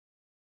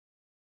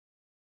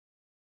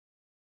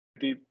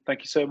Gagandeep.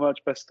 Thank you so much.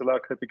 Best of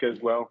luck. Hope it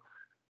goes well.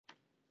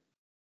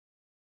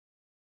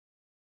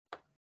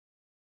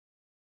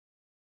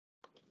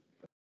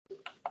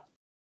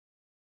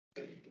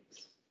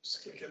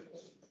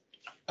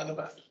 And the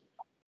back.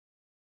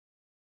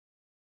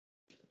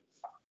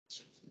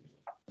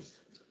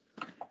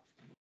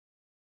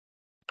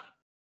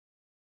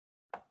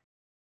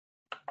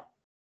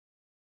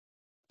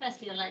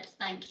 Firstly, I'd like to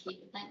thank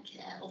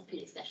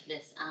orthopaedic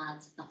specialists and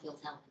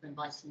Nuffield Health for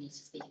inviting me to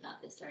speak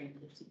about this very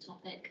important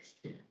topic.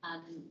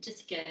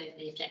 Just to go over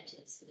the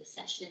objectives for this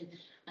session,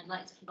 I'd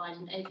like to provide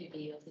an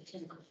overview of the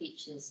clinical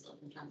features of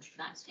inflammatory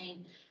back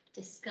pain,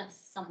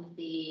 discuss some of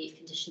the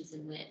conditions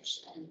in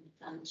which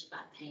inflammatory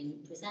back pain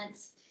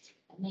presents,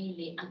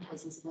 mainly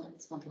ankylosing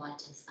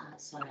spondylitis and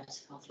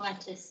psoriatic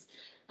arthritis,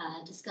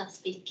 discuss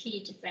the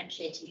key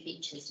differentiating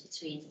features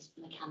between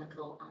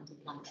mechanical and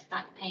inflammatory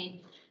back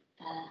pain,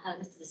 have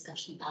a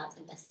discussion about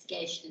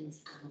investigations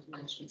and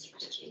management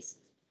strategies.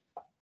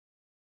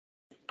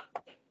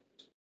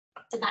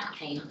 So back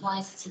pain, why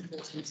is it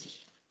important?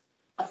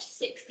 Up to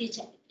 60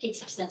 to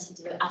 80%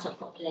 of the adult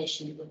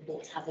population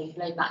report having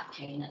low back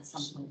pain at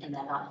some point in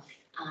their life,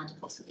 and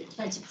approximately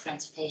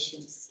 20% of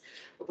patients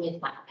with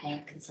back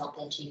pain consult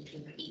their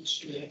GP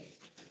each year.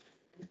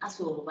 As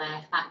we're all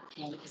aware, back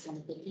pain is one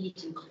of the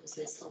leading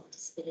causes of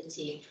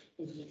disability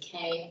in the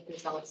UK,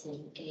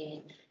 resulting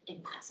in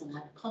impacts on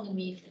our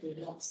economy through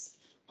loss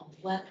of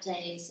work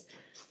days.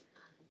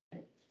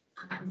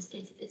 And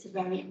it's a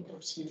very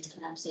important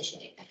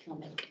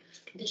socio-economic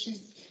condition.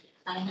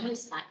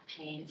 Most back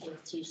pain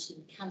is due to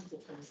mechanical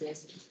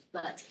causes,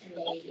 but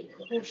a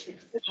proportion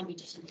can be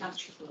due to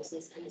inflammatory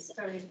causes, and it's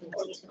very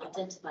important to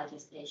identify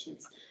these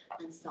patients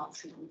and start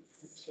treatment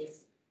promptly.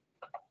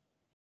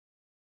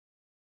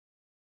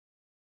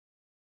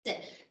 So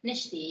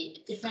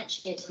initially,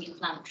 differentiating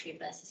inflammatory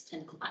versus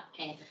clinical back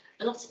pain,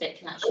 a lot of it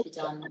can actually be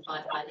done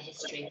by the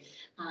history.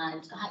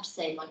 And I have to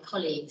say, my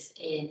colleagues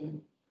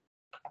in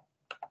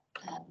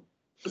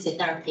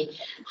physiotherapy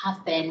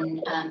have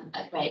been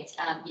great.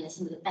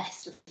 Some of the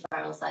best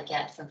referrals I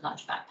get for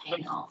inflammatory back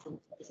pain are from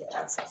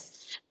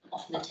physiotherapists.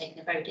 Often they've taken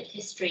a very good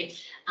history,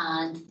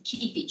 and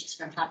key features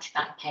for inflammatory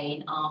back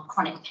pain are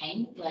chronic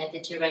pain, where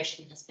the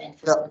duration has been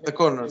for the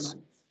corners.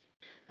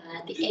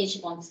 The age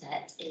of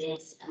onset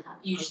is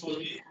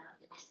usually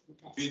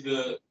with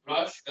the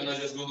brush, and I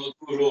just go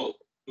to roll.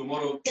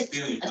 Tomorrow,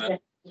 finish.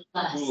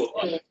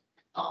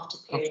 After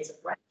periods of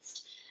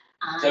rest.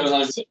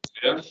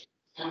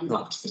 And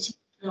after sitting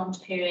for long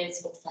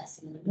periods or first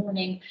thing in the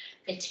morning,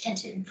 they tend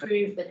to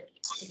improve with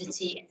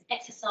activity and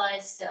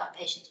exercise. So our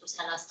patients will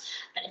tell us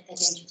that if they're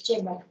going to the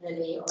gym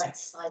regularly or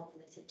exercise,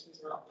 then the symptoms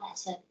are a lot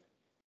better.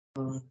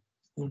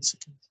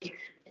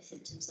 The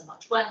symptoms are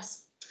much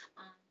worse.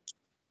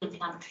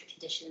 Inflammatory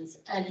conditions,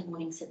 early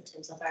morning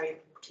symptoms are very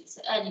important.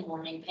 So early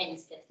morning pain and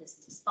stiffness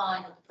in the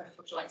spine or the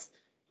peripheral joints,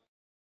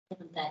 more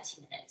than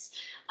 30 minutes,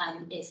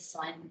 is a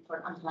sign for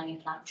an underlying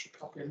inflammatory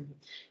problem.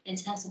 In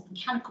terms of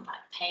mechanical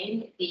back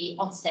pain, the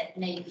onset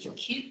may be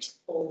acute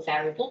or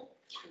variable.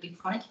 It can be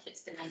chronic if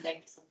it's been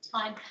ongoing for some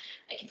time.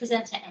 It can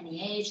present at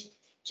any age.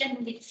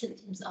 Generally, the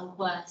symptoms are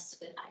worse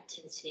with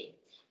activity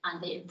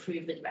and they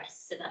improve with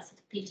rest. So that's the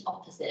complete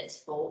opposite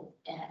for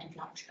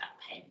inflammatory back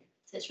pain.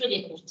 So it's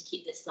really important to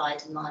keep this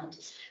slide in mind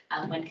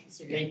when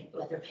considering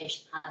whether a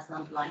patient has an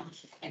underlying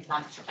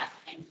inflammatory back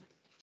pain.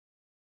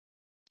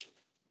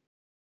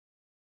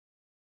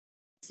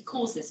 The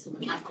causes for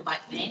mechanical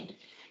back pain,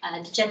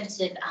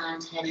 degenerative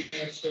and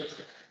herniated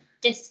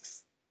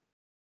discs,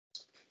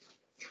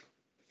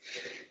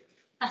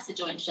 facet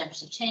joint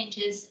degenerative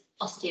changes,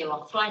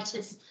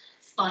 osteoarthritis,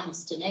 spinal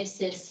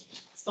stenosis,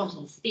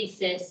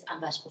 spondylolisthesis, and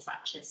vertebral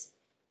fractures.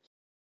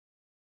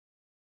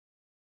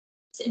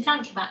 So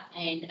inflammatory back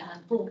pain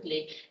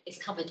broadly is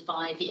covered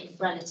by the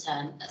umbrella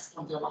term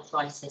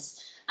spondyloarthritis,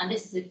 and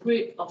this is a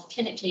group of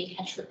clinically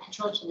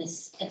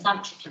heterogeneous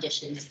inflammatory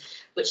conditions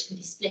which can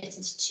be split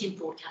into two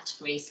broad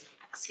categories: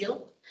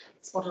 axial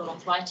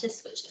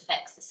spondyloarthritis, which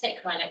affects the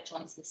sacroiliac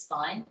joints of the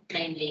spine,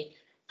 mainly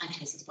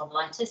ankylosing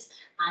spondylitis,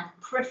 and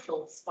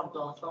peripheral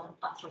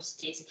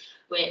spondyloarthritis,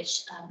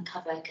 which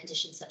cover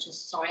conditions such as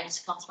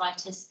psoriatic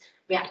arthritis,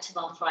 reactive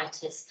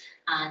arthritis,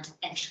 and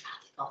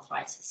enteropathic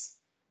arthritis.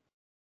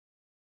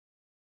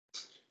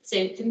 So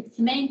the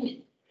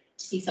main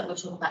disease that we're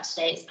talking about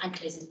today is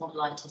ankylosing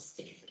spondylitis,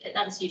 because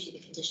that is usually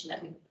the condition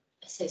that we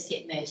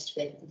associate most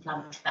with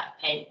inflammatory back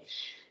pain.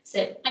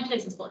 So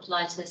ankylosing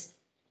spondylitis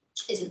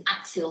is an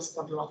axial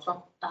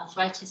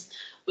spondyloarthritis,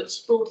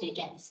 which broadly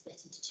again is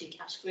split into two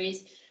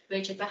categories: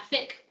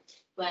 radiographic,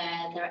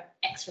 where there are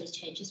X-ray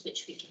changes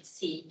which we can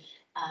see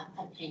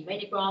and plain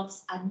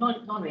radiographs, and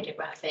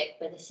non-radiographic,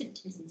 where the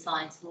symptoms and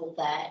signs are all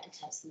there in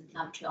terms of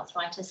inflammatory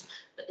arthritis,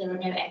 but there are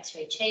no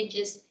X-ray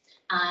changes.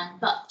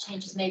 But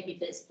changes may be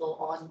visible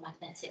on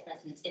magnetic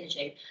resonance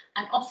imaging,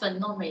 and often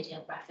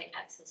non-radiographic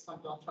axial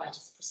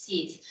spondyloarthritis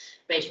precedes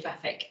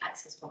radiographic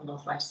axial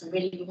spondyloarthritis. And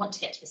really, we want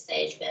to get to the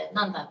stage where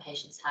none of our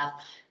patients have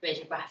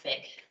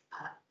radiographic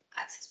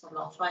axial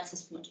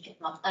spondyloarthritis. We want to pick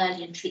them up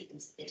early and treat them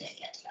so they don't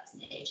get to that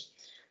stage.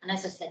 And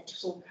as I said,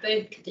 for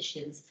both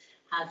conditions,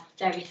 have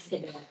very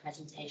similar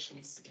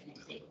presentations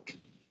clinically.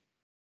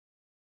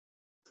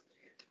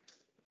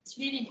 It's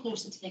really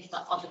important to think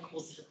about other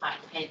causes of back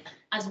pain.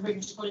 As a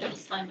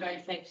rheumatologist, I'm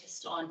very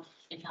focused on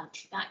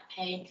inflammatory back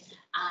pain.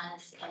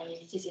 As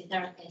a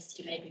physiotherapist,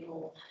 you may be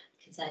more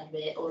concerned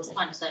with, or a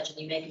spinal surgeon,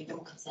 you may be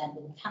more concerned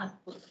with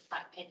mechanical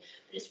back pain.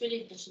 But it's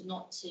really important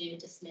not to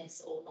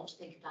dismiss or not to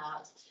think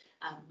about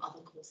other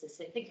causes.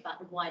 So think about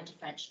the wide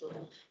differential.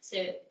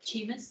 So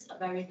tumours are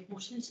very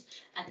important,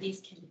 and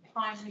these can be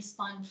primary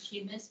spinal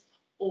tumours,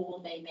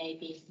 or they may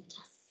be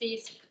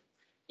metastases.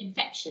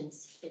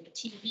 Infections, so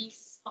TB,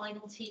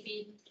 spinal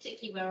TB,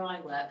 particularly where I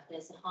work,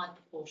 there's a high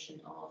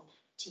proportion of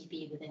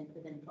TB within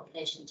the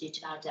population due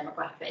to our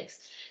demographics.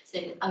 So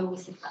I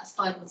always think about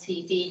spinal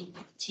TB,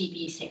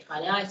 TB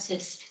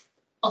sacroiliitis,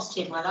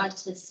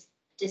 osteomyelitis,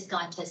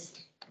 discitis,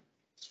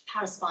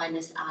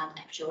 paraspinous and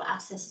epidural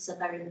abscesses are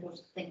very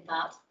important to think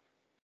about.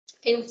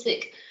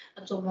 Aortic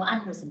abdominal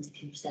aneurysms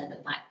can present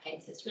with back pain,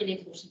 so it's really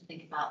important to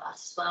think about that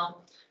as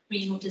well.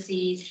 Renal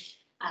disease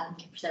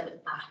can present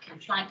with back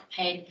and flank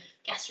pain.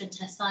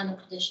 Gastrointestinal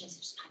conditions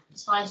such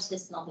as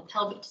pancreatitis and other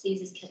pelvic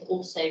diseases can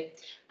also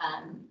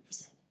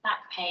present with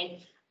back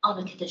pain.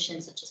 Other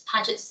conditions such as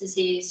Paget's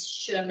disease,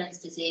 Sherman's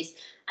disease,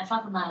 and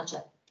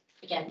fibromyalgia.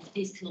 Again,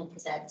 these can all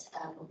present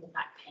with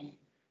back pain.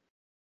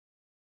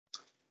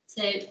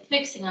 So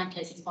focusing on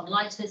ankylosing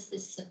spondylitis,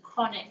 this is a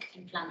chronic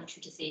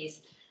inflammatory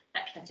disease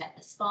that can affect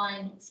the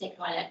spine,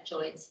 sacroiliac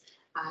joints,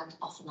 and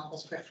often other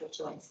peripheral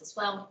joints as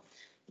well.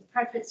 The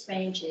prevalence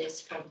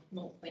ranges from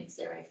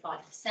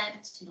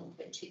 0.05% to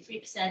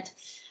 0.23%,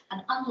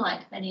 and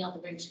unlike many other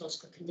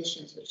rheumatological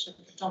conditions, which are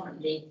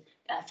predominantly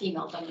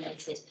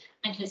female-dominated,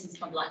 ankylosing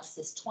spondylitis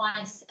is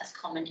twice as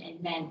common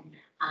in men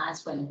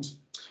as women,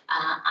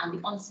 and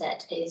the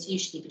onset is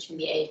usually between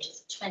the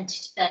ages of 20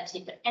 to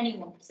 30, but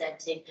anyone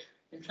presenting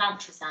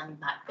inflammatory sounding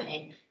back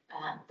pain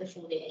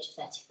before the age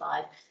of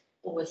 35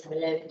 always have a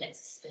low index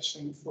of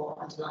suspicion for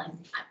underlying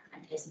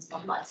ankylosing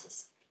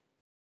spondylitis.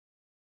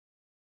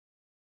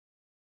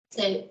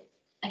 So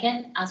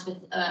again, as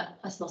with quite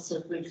a lot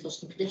of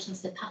rheumatological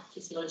conditions, the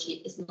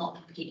pathophysiology is not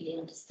completely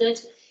understood.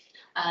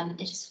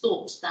 It is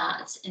thought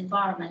that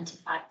environmental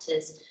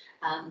factors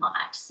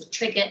act as a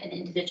trigger in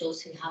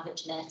individuals who have a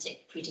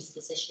genetic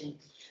predisposition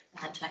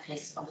to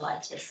ankylosing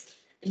spondylitis.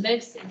 The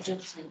most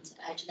important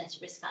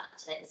genetic risk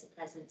factor is the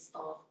presence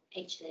of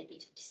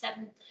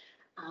HLA-B27,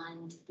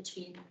 and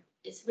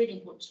it's really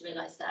important to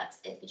realise that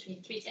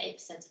between 3 to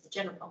 8% of the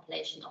general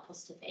population are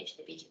positive for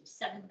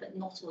HLA-B27, but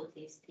not all of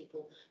these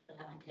people will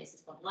have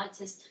ankylosing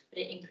spondylitis, but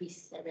it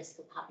increases their risk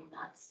of having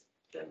that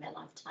during their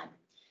lifetime.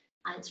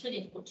 And it's really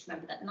important to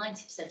remember that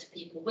 90% of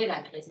people with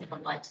ankylosing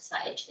spondylitis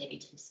are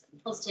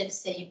HLA-B27 positive,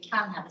 so you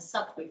can have a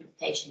subgroup of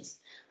patients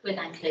with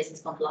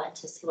ankylosing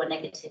spondylitis who are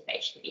negative for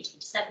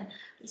HLA-B27.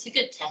 It's a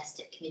good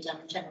test. It can be done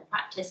in general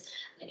practice,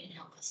 and it can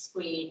help us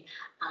screen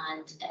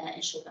and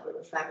ensure that we're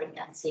referring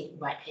and seeing the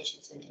right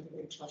patients in the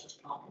rheumatology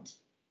department.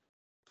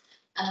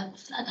 And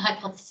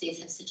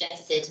hypotheses have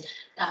suggested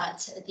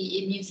that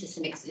the immune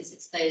system is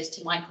exposed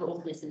to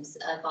microorganisms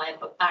via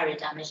barrier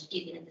damage,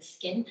 either in the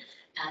skin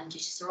due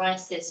to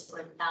psoriasis,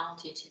 or in the bowel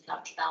due to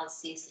inflammatory bowel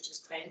disease such as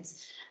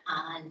Crohn's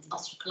and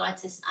ulcerative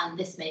colitis, and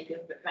this may be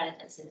of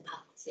relevance in the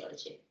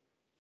pathophysiology.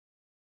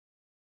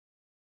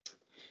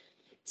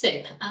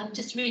 So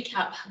just to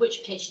recap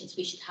which patients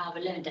we should have a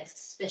low index of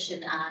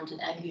suspicion and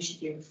who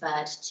should be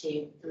referred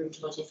to the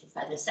rheumatology for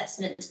further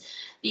assessment.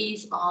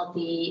 These are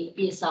the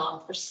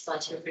BSR, British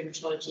Society of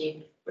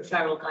Rheumatology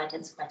referral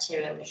guidance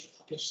criteria, which were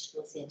published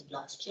towards the end of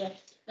last year.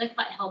 They're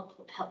quite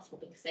helpful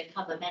because they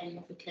cover many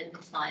of the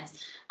clinical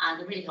signs, and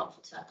they're really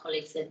helpful to our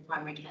colleagues in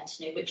primary care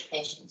to know which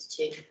patients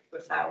to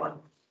refer on.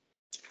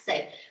 So,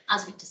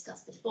 as we've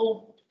discussed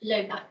before,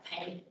 low back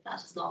pain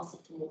that has lasted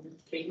for more than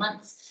 3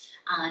 months,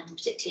 and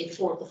particularly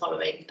 4 of the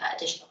following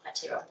additional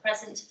criteria are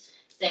present.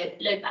 So,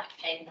 low back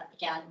pain that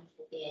began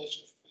before the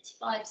age of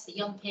 35, so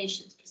young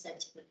patients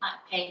presenting with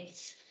back pain,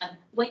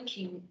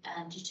 waking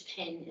due to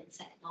pain in the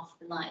second half of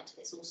the night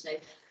is also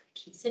a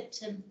key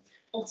symptom.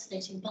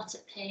 Alternating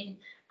buttock pain,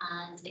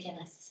 and again,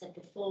 as I said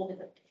before, with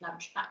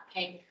inflammatory back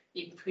pain,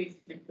 the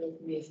improvement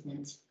with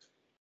movement.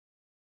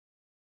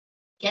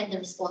 Again, the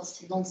response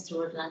to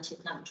non-steroidal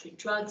anti-inflammatory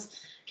drugs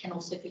can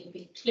also be a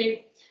big clue,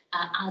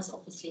 as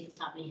obviously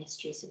the family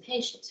history. So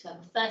patients who have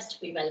a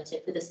first-degree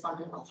relative with a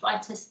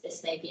spondyloarthritis,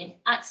 this may be an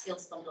axial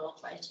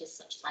spondyloarthritis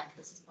such as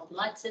ankylosing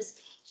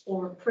spondylitis,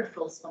 or a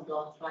peripheral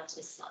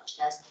spondyloarthritis such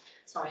as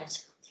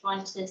psoriatic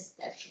arthritis,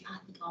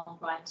 neuropathic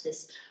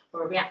arthritis,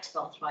 or a reactive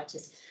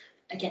arthritis.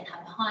 Again,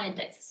 have a high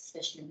index of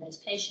suspicion in those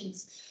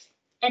patients.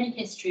 Any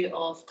history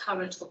of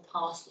current or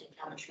past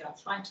inflammatory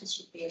arthritis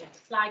should be a red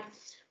flag,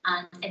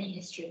 and any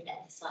history of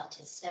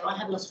enthesitis. So I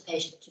have a lot of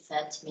patients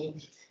referred to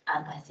me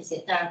by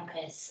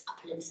physiotherapists,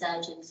 upper limb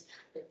surgeons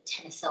with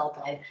tennis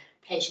elbow,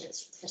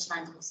 patients, foot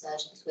and ankle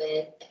surgeons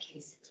with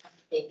Achilles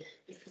tendinopathy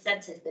who've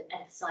presented with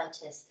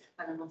enthesitis,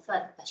 and on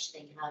further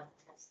questioning have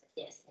said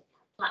yes, they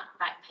have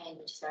back pain,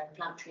 which is very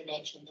inflammatory in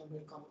nature, and then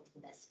we've gone on to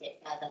investigate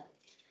further.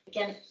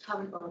 Again,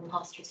 current or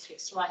past history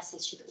of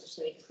psoriasis should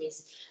also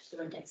increase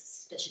your index of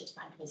suspicion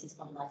for ankylosing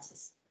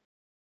spondylitis.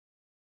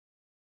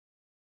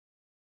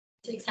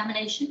 So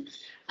examination.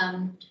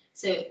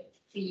 So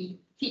the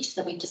features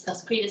that we've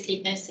discussed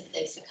previously, most of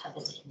those are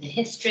covered in the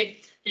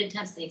history. But in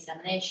terms of the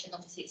examination,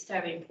 obviously it's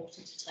very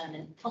important to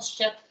determine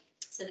posture.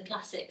 So the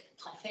classic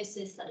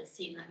kyphosis that is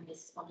seen in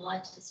ankylosing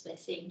spondylitis, we're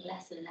seeing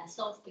less and less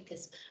of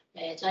because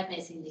we're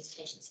diagnosing these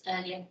patients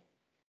earlier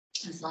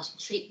and starting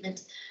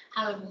treatment.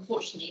 However,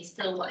 unfortunately,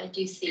 still I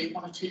do see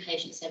 1 or 2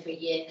 patients every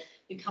year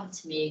who come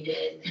to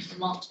me with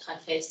marked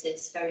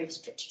kyphosis, very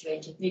restricted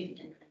range of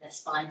movement in their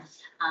spine,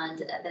 and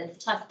they're the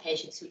type of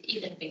patients who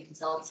either have been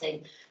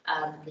consulting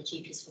the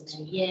GPs for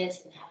many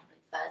years and haven't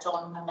referred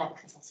on, and never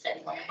consulted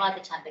anyone. And by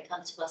the time they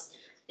come to us,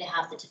 they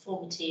have the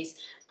deformities,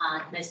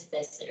 and most of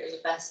those are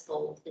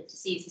irreversible. The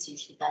disease is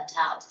usually burnt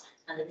out,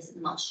 and there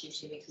isn't much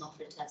usually we can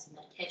offer in terms of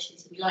medication.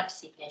 So we like to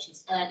see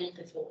patients early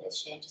before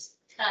those changes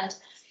occurred.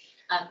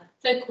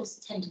 Focal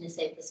tenderness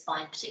over the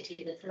spine,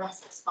 particularly the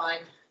thoracic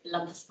spine, the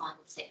lumbar spine,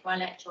 and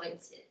sacroiliac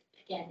joints.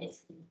 Again,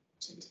 it's an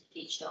important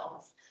feature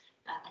of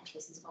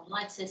ankylosing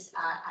spondylitis,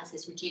 as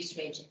is reduced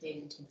range of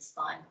movement in the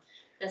spine.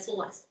 There's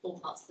all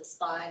parts of the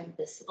spine,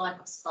 the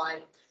cervical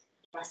spine,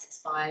 the thoracic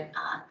spine,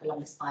 and the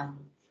lumbar spine.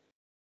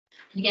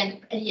 And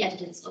again, any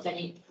evidence of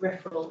any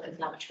peripheral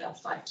inflammatory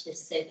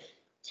arthritis, so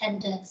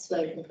tender,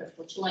 swollen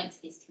peripheral joints,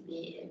 these can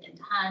be in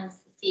the hands,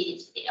 the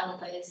feet, the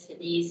elbows, the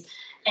knees.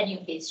 Any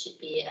of these should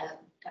be a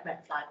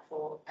red flag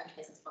for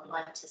ankylosing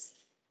spondylitis.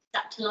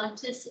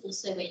 Dactylitis,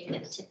 also where you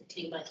get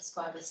typically what I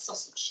describe as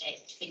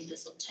sausage-shaped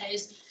fingers or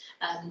toes,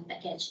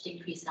 again should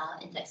increase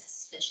our index of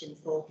suspicion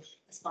for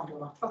a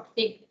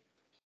spondyloarthropathy.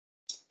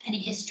 Any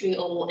history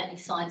or any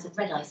signs of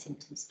red eye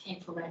symptoms,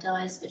 painful red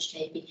eyes, which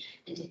may be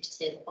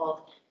indicative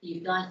of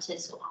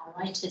uveitis or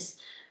iritis,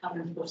 are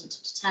important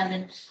to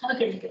determine. Have a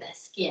good look at their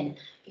skin,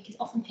 because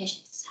often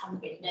patients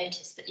haven't really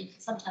noticed, but you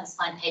can sometimes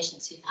find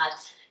patients who've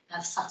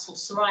have subtle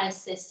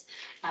psoriasis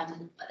that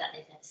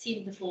they've never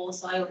seen before.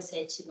 So I always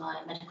say to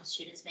my medical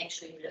students, make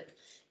sure you look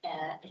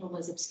in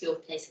always obscure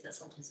places that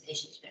sometimes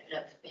patients don't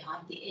look,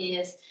 behind the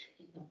ears,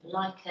 in the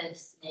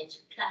umbilicus,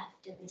 native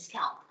cleft, in the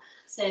scalp.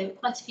 So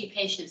quite a few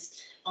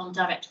patients on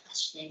direct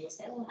questioning will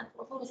say, oh,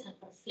 I've always had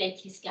a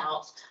flaky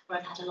scalp, or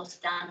I've had a lot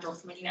of dandruff.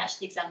 And when you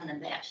actually examine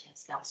them, they actually have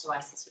scalp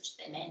psoriasis, which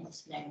they may not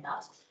have known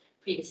about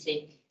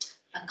previously.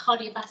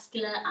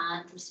 Cardiovascular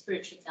and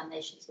respiratory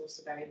examination is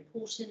also very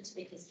important,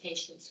 because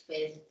patients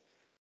with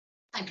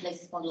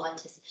ankylosing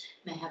spondylitis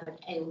may have an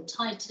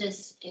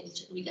aortitis,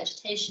 aortic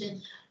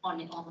regurgitation,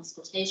 on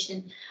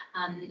auscultation.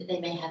 They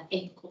may have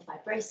apical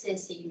fibrosis,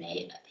 so you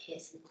may hear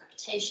some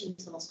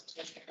crepitations on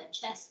auscultation of their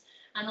chest,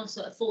 and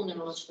also a full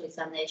neurological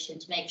examination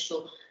to make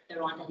sure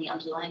there aren't any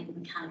underlying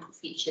mechanical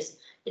features.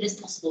 It is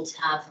possible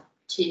to have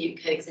 2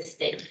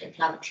 coexisting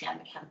inflammatory and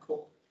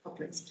mechanical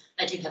problems.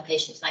 I do have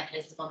patients with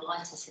ankylosing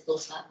spondylitis who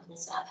also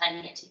have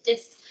herniated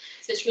discs,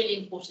 so it's really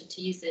important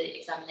to use the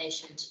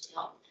examination to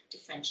help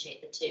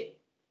differentiate the 2.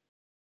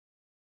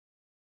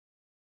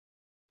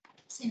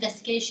 So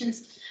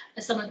investigations,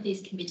 some of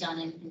these can be done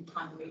in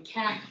primary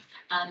care.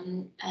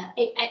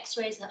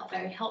 X-rays are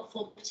very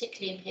helpful,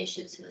 particularly in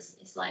patients who are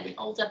slightly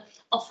older.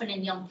 Often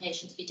in young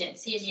patients, we don't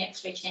see any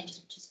X-ray changes,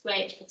 which is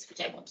great because we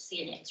don't want to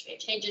see any X-ray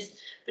changes.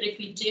 But if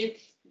we do,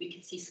 we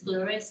can see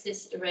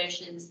sclerosis,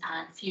 erosions,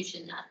 and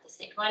fusion at the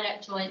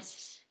sacroiliac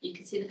joints. You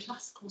can see the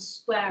classical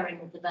squaring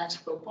of the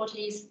vertebral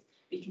bodies.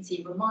 We can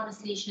see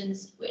Romanus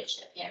lesions, which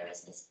appear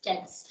as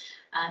dense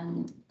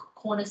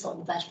corners on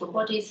the vertebral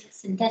bodies,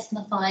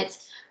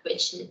 syndesmophytes,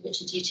 which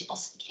are due to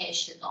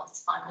ossification of the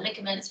spinal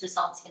ligaments,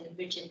 resulting in a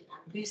rigid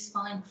bamboo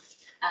spine,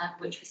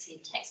 which we see in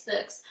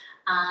textbooks,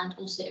 and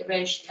also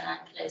erosion and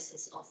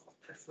ankylosis of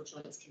peripheral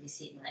joints can be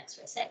seen in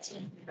X-ray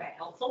section, very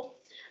helpful,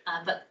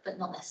 but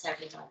not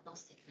necessarily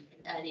diagnostic in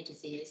early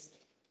disease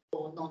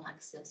or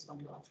non-axial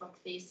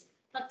spondyloarthropathies.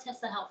 Blood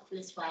tests are helpful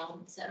as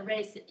well. So a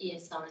raised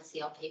ESR and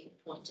CRP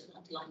will point to an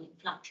underlying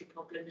inflammatory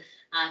problem,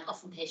 and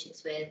often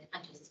patients with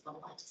ankylosing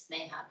spondylitis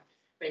may have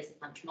raised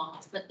inflammatory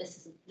markers, but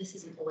this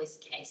isn't always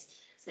the case.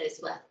 So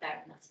it's worth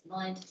bearing that in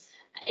mind.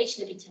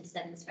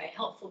 HLA-B10 is very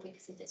helpful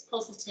because if it's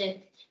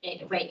positive,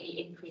 it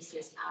greatly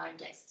increases our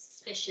index of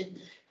suspicion,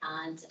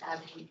 and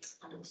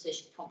also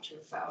should prompt a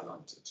referral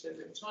on to a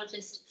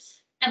rheumatologist.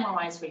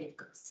 MRI is really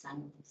the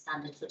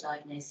standard for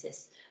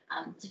diagnosis.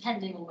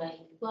 Depending on where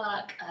you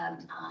work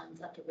and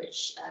under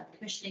which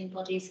commissioning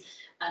bodies.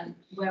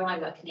 Where I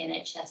work in the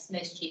NHS,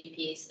 most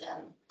GPs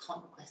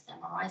can't request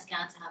MRI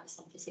scans, however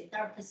some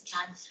physiotherapists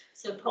can.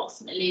 So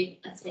approximately,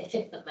 let's say,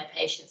 1/5 of my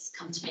patients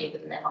come to me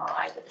with an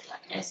MRI with a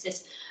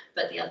diagnosis,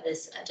 but the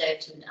others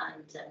don't,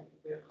 and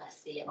we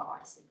request the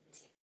MRIs in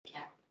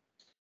care.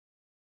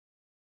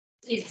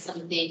 These are some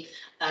of the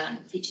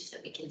features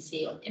that we can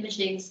see on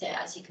imaging. So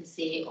as you can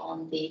see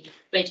on the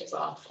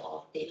radiograph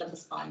of the lumbar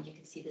spine, you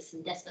can see the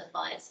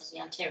syndesmophytes on the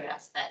anterior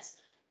aspects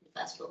of the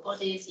vertebral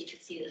bodies. You can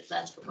see that the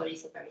vertebral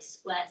bodies are very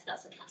square. So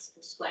that's a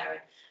classical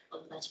squaring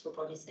of the vertebral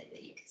bodies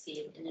that you can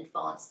see in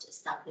advanced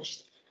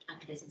established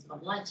ankylosing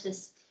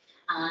spondylitis.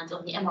 And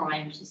on the MRI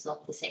images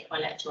of the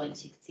sacroiliac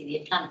joints, you can see the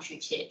inflammatory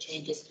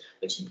changes,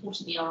 which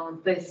importantly are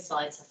on both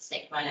sides of the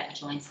sacroiliac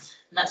joints.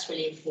 And that's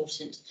really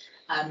important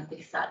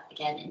because that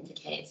again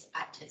indicates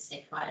active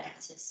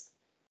sacroiliitis.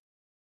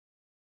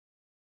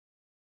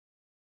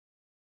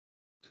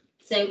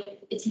 So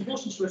it's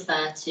important to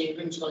refer to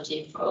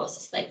rheumatology for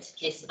suspected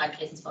cases of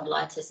ankylosing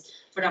spondylitis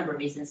for a number of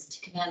reasons: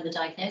 to confirm the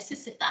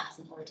diagnosis if that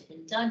hasn't already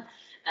been done,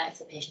 if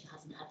the patient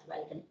hasn't had the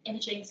relevant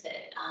imaging, so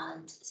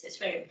it's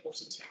very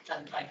important to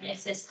confirm the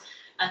diagnosis,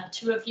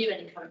 to review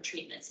any current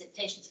treatments. If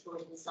patients have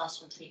already been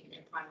started on treatment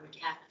in primary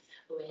care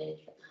with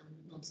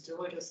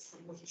non-steroidals, it's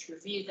important to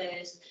review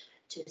those,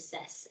 to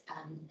assess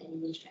any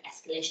need for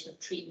escalation of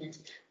treatment,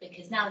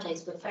 because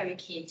nowadays we're very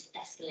keen to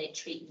escalate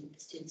treatment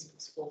as soon as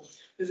possible.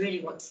 We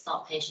really want to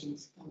start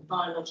patients on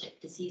biologic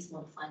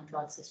disease-modifying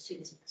drugs as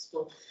soon as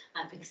possible,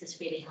 because this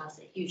really has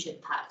a huge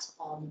impact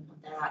on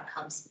their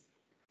outcomes.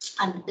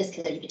 And this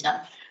can only be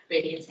done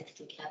really in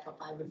secondary care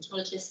by a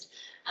rheumatologist.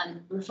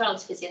 Referral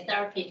to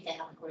physiotherapy, if they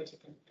haven't already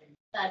been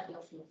referred, we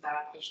often refer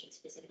our patients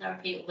to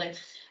physiotherapy. Although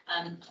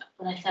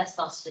when I first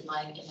started in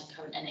my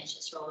current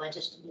NHS role, I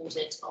did an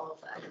audit of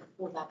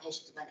all of our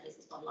patients with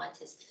ankylosing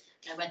spondylitis.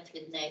 And I went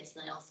through the notes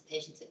and I asked the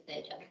patients if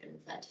they'd ever been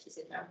referred to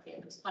physiotherapy, and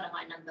it was quite a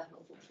high number who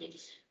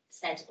unfortunately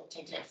said or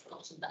maybe they'd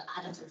forgotten, but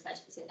hadn't been referred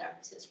to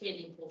physiotherapy. So it's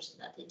really important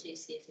that they do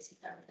see a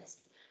physiotherapist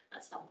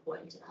at some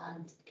point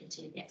and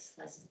continue the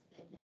exercises that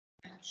they've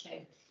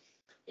shown.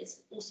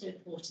 It's also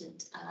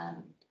important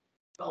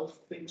role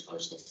for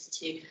rheumatologists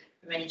to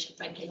arrange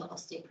regular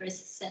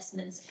osteoporosis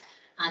assessments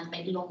and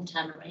make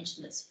long-term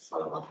arrangements for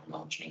follow-up and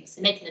monitoring.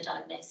 So making a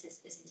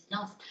diagnosis isn't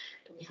enough,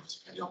 but we have to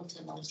put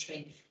long-term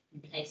monitoring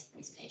in place for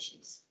these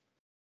patients.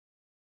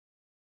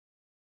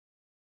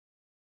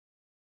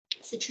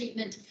 So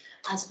treatment,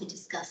 as we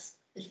discussed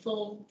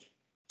before,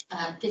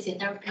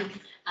 physiotherapy,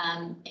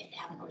 if they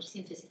haven't already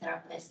seen a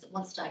physiotherapist,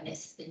 once the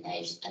diagnosis has been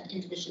made, an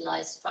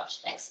individualised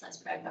structured exercise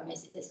program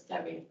is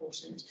very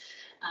important.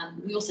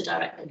 We also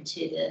direct them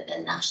to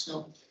the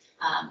National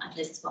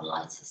Ankylosing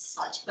Spondylitis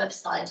Society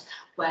website,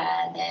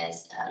 where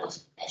there's a lot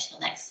of information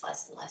on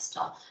exercise and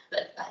lifestyle,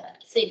 but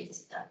seeing a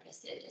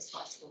physiotherapist is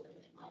vital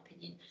in my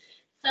opinion.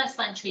 First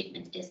line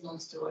treatment is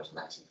non-steroidal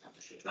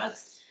anti-inflammatory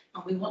drugs,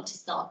 and we want to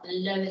start the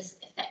lowest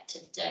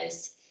effective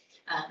dose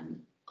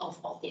of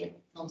the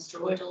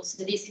non-steroidals.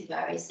 So these can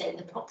vary. So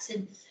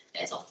naproxen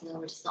is often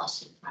already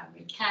started in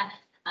primary care.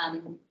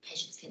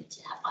 Patients can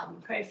have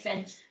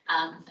ibuprofen,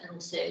 and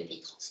also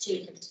the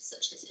COX-2 inhibitors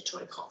such as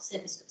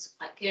etoricoxib is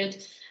quite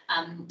good.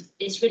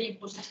 It's really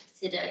important to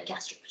consider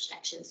gastric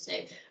protection. So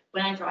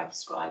whenever I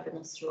prescribe a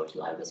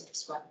non-steroidal, I always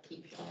prescribe a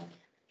PPI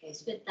that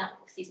goes with that,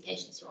 because these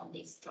patients are on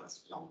these drugs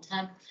for long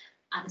term.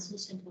 And it's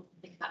also important to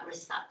think about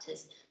risk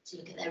factors, to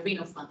look at their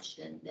renal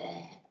function,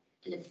 their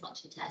liver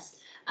function test,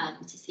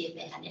 to see if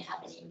they have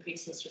any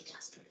improved history of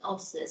gastric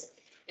ulcers,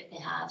 if they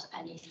have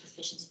any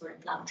suspicions for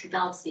inflammatory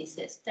bowel disease.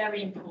 So it's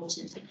very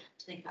important to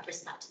think about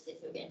risk factors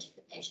if we're going to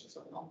put patients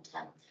on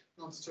long-term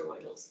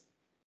non-steroidals.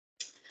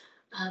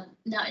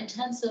 Now, in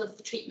terms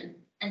of treatment,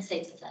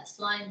 NSAIDs are first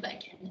line, but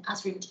again,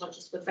 as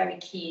rheumatologists, we're very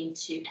keen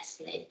to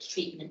escalate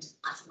treatment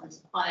as and when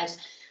required.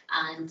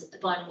 And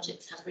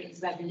biologics have really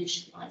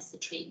revolutionised the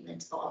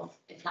treatment of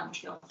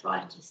inflammatory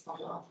arthritis,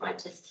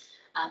 spondyloarthritis,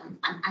 and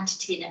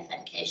anti-TNF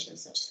medications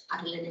such as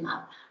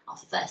adalimumab are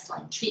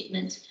first-line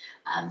treatment.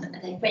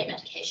 They're great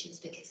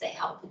medications because they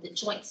help with the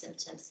joint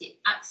symptoms, the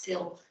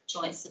axial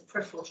joints, the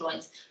peripheral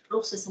joints, but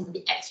also some of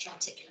the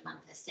extra-articular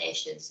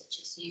manifestations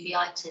such as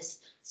uveitis,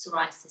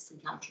 psoriasis,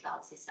 inflammatory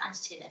bowel disease.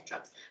 Anti-TNF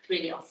drugs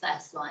really are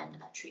first-line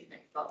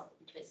treatment for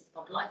ankylosing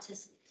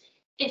spondylitis.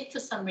 If for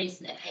some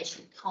reason a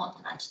patient can't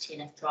have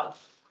anti-TNF drug,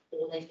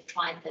 or they've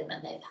tried them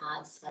and they've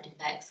had side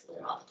effects or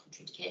there are other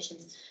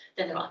contraindications,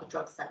 then there are other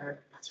drugs that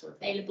are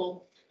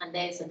available, and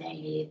those are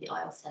mainly the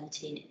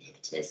IL-17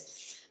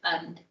 inhibitors.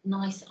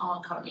 NICE are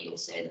currently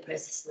also in the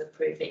process of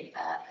approving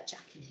a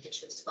JAK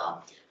inhibitor as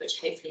well, which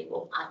hopefully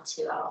will add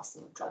to our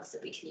arsenal of drugs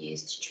that we can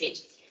use to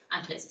treat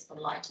ankylosing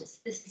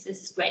spondylitis. This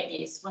is great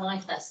news. When I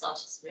first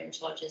started as a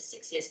rheumatologist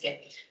 6 years ago,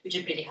 we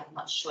didn't really have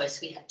much choice.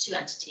 We had 2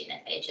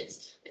 anti-TNF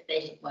agents, but they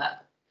didn't work.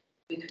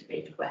 We couldn't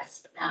really progress,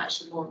 but now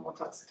actually more and more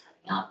drugs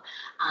are coming up,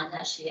 and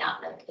actually the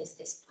outlook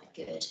is quite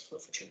good for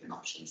treatment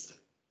options.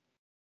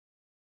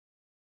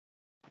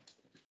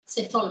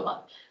 So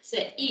follow-up. So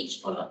each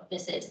follow-up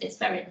visit, it's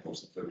very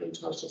important for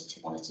rheumatologists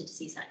to monitor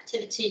disease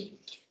activity.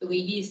 We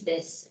use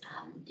this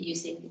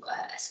using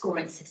a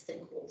scoring system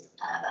called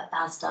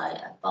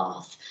BASDI,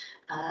 BARTH,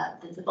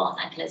 the Bath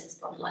Ankylosing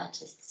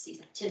Spondylitis Disease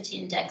Activity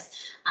Index,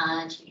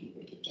 and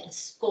you get a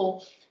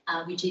score.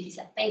 We do these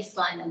at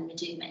baseline, and we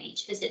do them at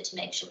each visit to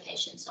make sure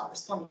patients are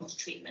responding to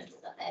treatment or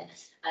that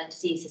their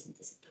disease isn't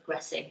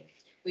progressing.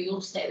 We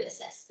also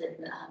assess them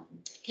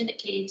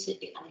clinically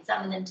and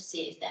examine them to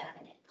see if they're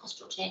having any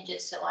postural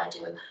changes. So I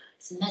do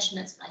some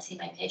measurements when I see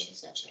my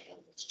patients. I check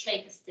over the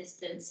tragus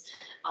distance.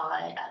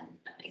 I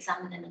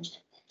examine them and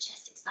check their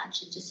chest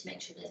expansion just to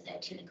make sure there's no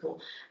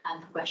clinical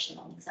progression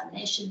on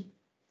examination.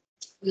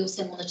 We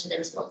also monitor their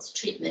response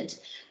to treatment,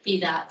 be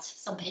that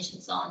some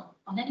patients aren't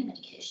on any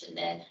medication,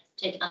 they're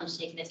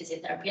undertaking their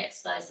physiotherapy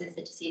exercises,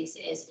 the disease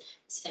is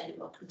fairly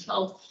well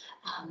controlled.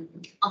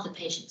 Other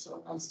patients are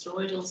on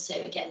non-steroidals, so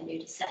again, we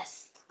would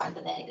assess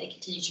whether they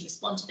continue to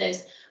respond to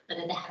those,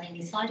 whether they're having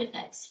any side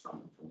effects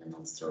from the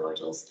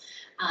non-steroidals.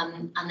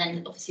 And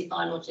then obviously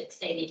biologics,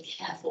 they need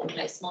careful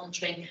close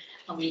monitoring,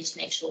 and we need to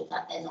make sure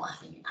that they're not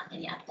having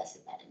any adverse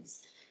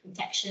events.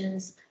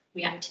 Infections,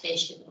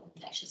 reactivation of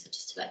infections such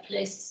as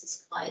tuberculosis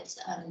is quite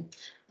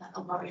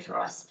a worry for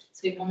us.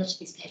 So we monitor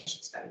these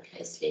patients very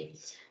closely.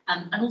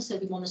 And also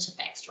we monitor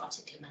for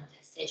extra-articular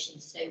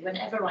manifestations. So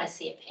whenever I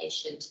see a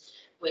patient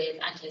with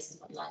ankylosing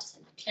spondylitis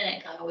in my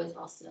clinic, I always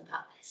ask them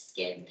about their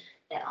skin,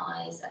 their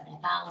eyes and their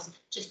bowels,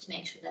 just to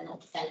make sure they're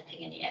not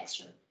developing any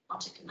extra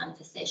articular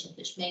manifestations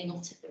which may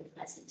not have been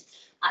present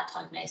at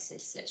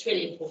diagnosis. So it's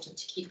really important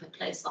to keep a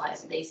close eye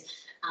on these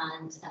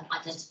and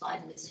identify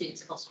them as soon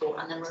as possible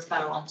and then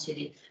refer on to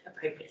the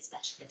appropriate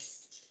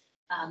specialists.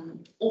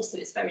 Also,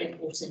 it's very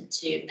important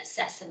to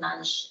assess and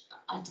manage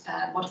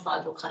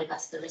modifiable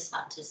cardiovascular risk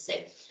factors. So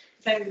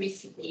very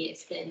recently,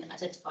 it's been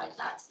identified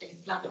that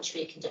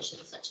inflammatory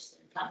conditions such as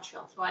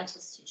inflammatory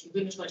arthritis, due to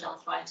rheumatoid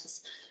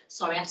arthritis,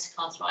 psoriatic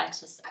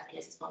arthritis,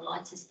 ankylosing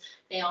spondylitis,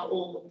 they are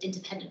all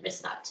independent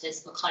risk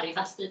factors for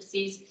cardiovascular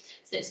disease.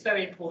 So it's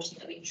very important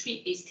that we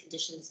treat these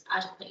conditions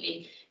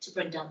adequately to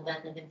bring down the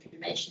burden of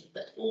inflammation,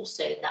 but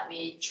also that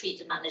we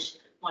treat and manage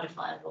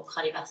modifiable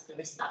cardiovascular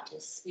risk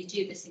factors. We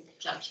do this in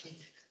conjunction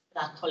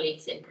with our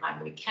colleagues in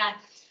primary care.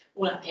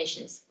 All our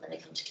patients, when they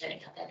come to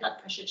clinic, have their blood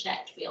pressure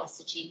checked. We ask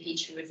the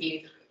GP to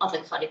review other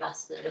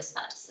cardiovascular risk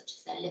factors such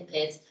as their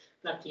lipids,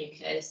 blood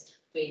glucose,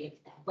 we look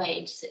at their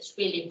weight. So it's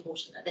really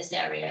important that this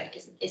area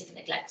isn't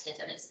neglected,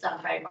 and it's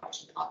done very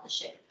much in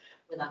partnership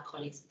with our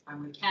colleagues in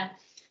primary care.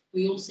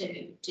 We also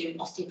do an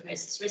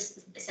osteoporosis risk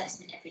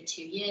assessment every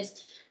 2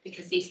 years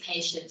because these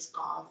patients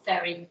are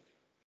very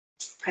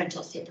prone to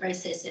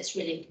osteoporosis. It's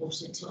really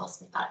important to ask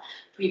them about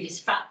previous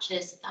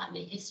fractures,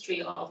 family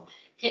history of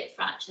hip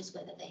fractures,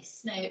 whether they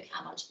smoke,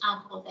 how much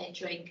alcohol they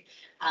drink,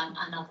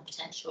 and other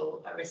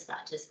potential risk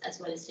factors,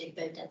 as well as doing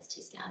bone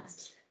density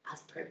scans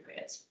as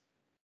appropriate.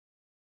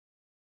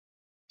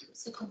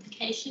 So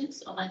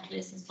complications of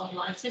ankylosing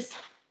spondylitis.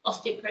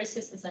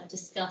 Osteoporosis, as I've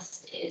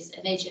discussed, is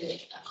a major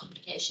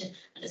complication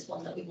and is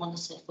one that we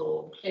monitor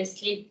for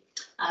closely.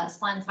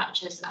 Spinal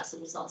fractures as a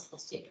result of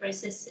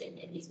osteoporosis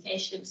in these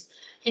patients,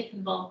 hip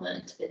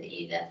involvement with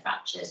either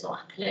fractures or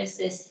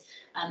ankylosis,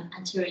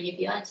 anterior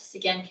uveitis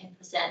again can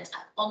present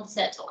at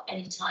onset or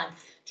any time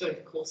during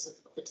the course of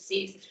the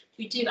disease.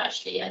 I do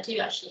actually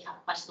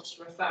have quite a lot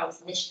of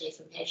referrals initially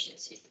from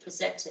patients who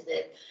presented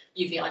with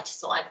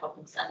uveitis or eye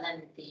problems, and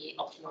then the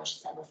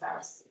ophthalmologist then refer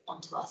us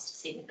onto us to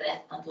see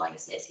the underlying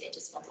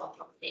associated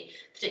spondylopathy,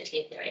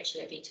 particularly if they're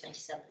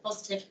HLA-B27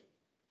 positive.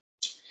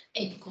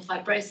 Apical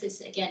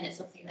fibrosis, again, is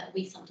something that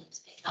we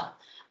sometimes pick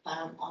up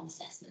on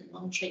assessment and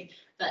monitoring,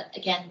 but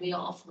again, we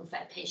are often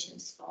referred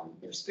patients from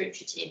the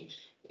respiratory team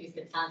who've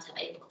been found to have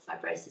apical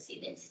fibrosis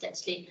either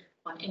incidentally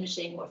on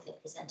imaging or if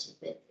they've presented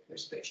with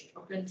respiratory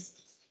problems.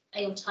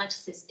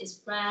 Aortitis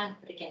is rare,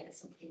 but again, it's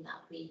something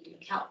that we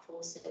look out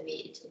for, so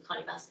we do a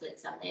cardiovascular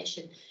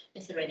examination.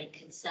 If there are any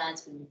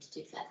concerns, we need to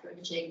do further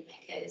imaging,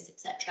 echoes,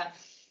 etc.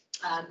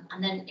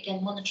 And then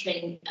again,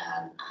 monitoring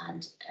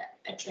and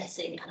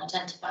addressing and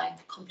identifying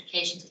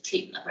complications of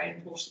treatment are very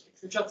important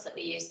because the drugs that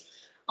we use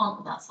aren't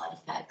without side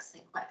effects,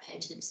 they're quite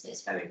potent, so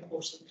it's very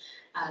important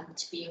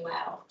to be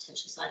aware of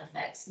potential side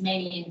effects,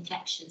 mainly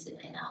infections in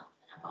our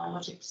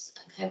biologics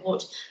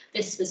cohort.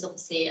 This was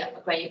obviously a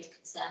grave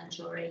concern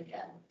during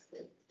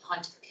the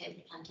height of the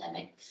COVID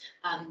pandemic,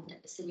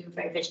 so we were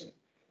very vigilant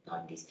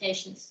regarding these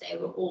patients. They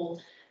were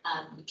all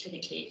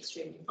clinically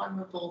extremely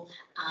vulnerable,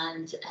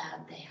 and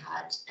they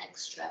had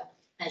extra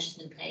measures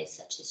in place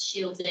such as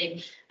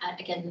shielding.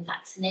 Again, the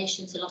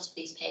vaccinations, a lot of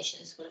these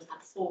patients will have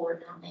had 4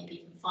 and now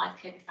maybe even 5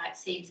 COVID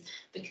vaccines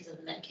because of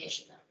the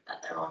medication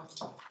that they're on.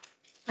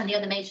 And the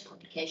other major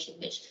complication,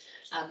 which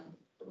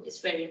is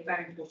very,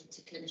 very important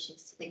to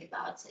clinicians to think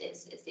about,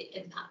 is the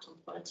impact on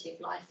quality of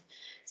life.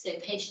 So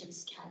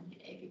patients can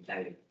be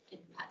very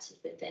impacted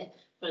with their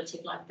quality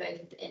of life,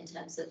 both in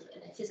terms of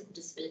their physical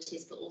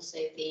disabilities, but also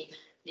the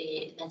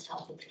mental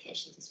health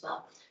implications as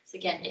well. So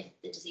again, if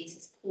the disease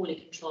is poorly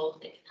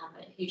controlled, it can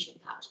have a huge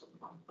impact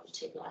on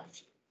quality of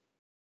life.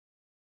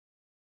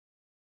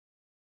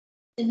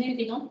 So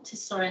moving on to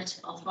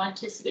psoriatic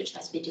arthritis, which,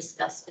 as we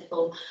discussed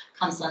before,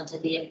 comes under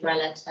the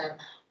umbrella term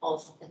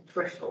of the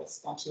peripheral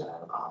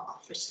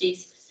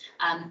spondyloarthritis.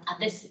 And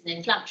this is an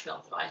inflammatory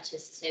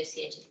arthritis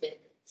associated with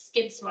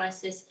skin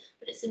psoriasis,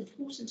 but it's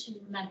important to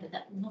remember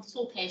that not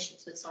all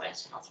patients with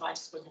psoriatic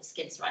arthritis will have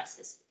skin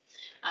psoriasis.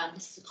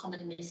 This is a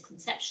common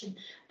misconception.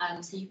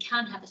 So you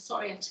can have a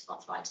psoriatic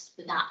arthritis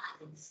without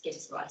having skin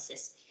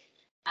psoriasis.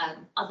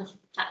 Other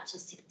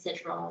factors to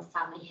consider are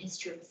family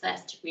history of a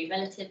first-degree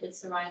relative with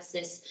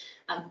psoriasis,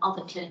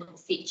 other clinical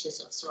features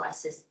of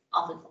psoriasis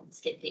other than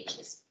skin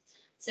features.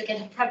 So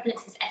again, the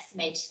prevalence is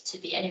estimated to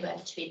be anywhere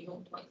between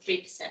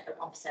 0.3% and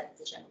 1% of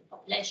the general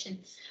population,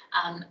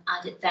 and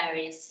it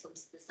varies from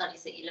the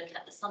studies that you look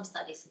at. But some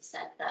studies have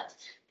said that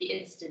the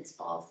incidence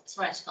of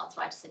psoriatic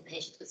arthritis in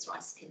patients with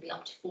psoriasis can be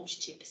up to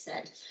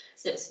 42%.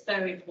 So it's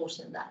very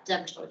important that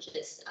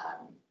dermatologists,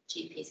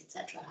 GPs,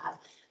 etc., have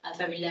a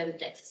very low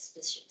index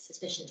of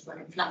suspicion for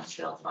an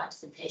inflammatory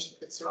arthritis in patients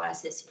with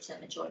psoriasis who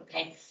present with joint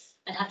pain.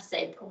 I'd have to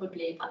say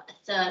probably about a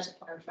third of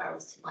my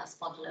referrals to my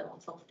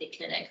spondyloarthropathy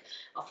clinic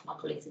are from my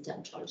colleagues in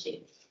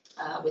dermatology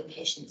with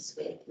patients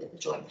with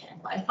joint pain,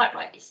 and quite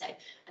rightly so.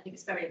 I think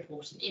it's very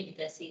important, even if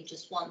they're seen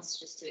just once,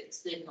 just to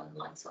exclude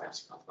underlying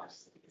psoriatic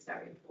arthritis. I think it's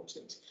very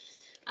important.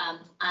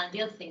 And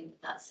the other thing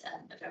that's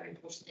very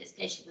important is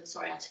patients with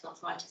psoriatic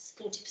arthritis,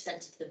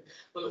 40% of them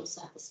will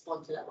also have a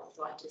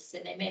spondyloarthritis. So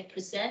they may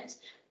present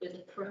with a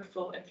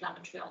peripheral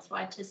inflammatory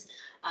arthritis,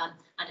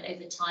 and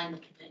over time they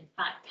can complain of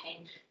back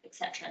pain,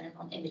 etc. And then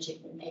on imaging,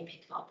 we may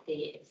pick up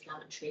the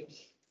inflammatory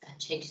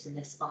changes in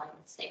their spine,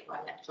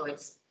 sacroiliac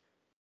joints.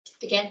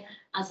 Again,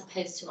 as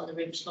opposed to other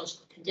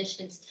rheumatological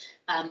conditions,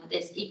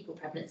 there's equal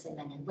prevalence in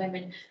men and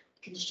women.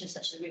 Conditions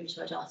such as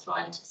rheumatoid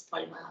arthritis,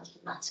 polymyalgia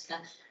rheumatica,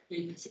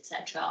 lupus,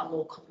 etc., are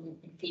more common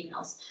in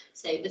females.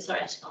 So the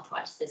psoriatic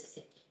arthritis is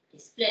a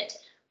split.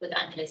 With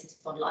ankylosing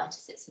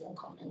spondylitis, it's more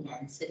common in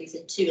men. So these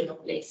are two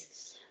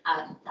anomalies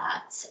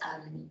that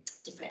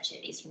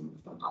differentiate these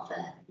from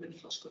other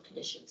rheumatological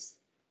conditions.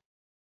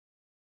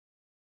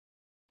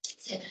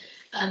 So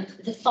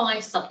the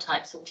 5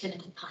 subtypes or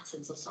clinical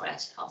patterns of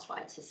psoriatic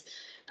arthritis.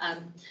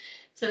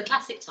 So the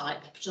classic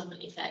type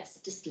predominantly affects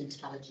the distal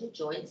interphalangeal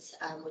joints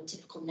with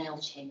typical nail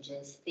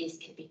changes. These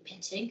can be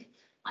pitting,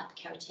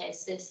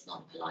 hyperkeratosis,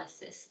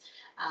 non-polysis,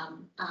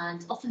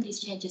 and often these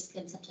changes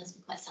can sometimes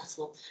be quite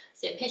subtle.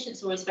 So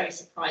patients are always very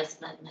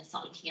surprised when I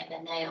start looking at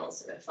their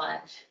nails, or if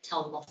I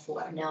tell them off for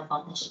wearing nail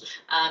varnish.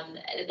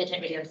 They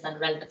don't really understand the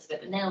relevance of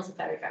it, but nails are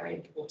very, very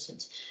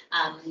important.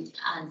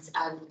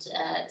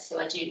 So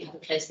I do have a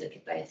close look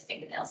at both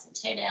fingernails and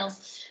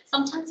toenails.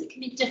 Sometimes it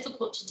can be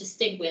difficult to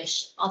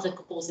distinguish other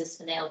causes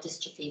for nail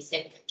dystrophy. So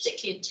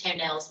particularly in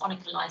toenails,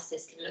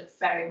 onycholysis can look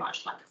very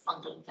much like a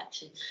fungal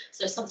infection.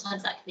 So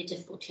sometimes that can be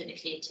difficult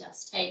clinically to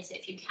ascertain. So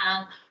if you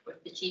can, or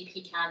if the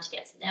GP can, to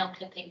get some nail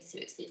clippings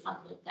to exclude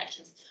fungal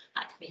infections,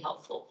 that can be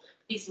helpful.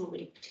 These are all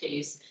really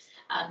clues.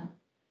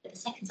 The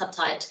second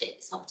subtype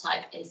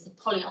is the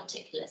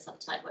polyarticular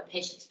subtype, where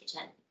patients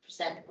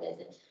present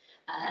with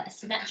a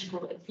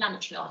symmetrical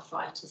inflammatory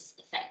arthritis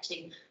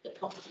affecting the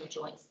proximal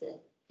joints, the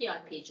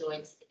PIP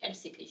joints, the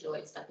MCP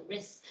joints, like the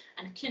wrists,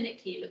 and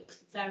clinically looks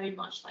very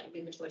much like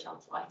rheumatoid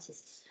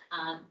arthritis,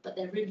 but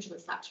their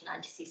rheumatoid factor and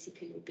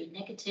anti-CCP would be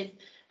negative,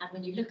 and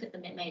when you look at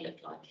them, it may look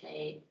like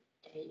a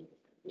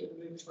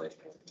rheumatoid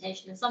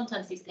presentation, and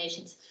sometimes these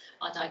patients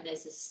are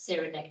diagnosed as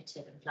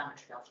seronegative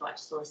inflammatory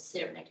arthritis or as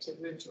seronegative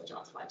rheumatoid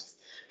arthritis,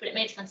 but it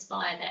may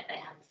transpire that they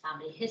have a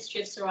family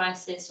history of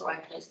psoriasis or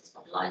ankylosing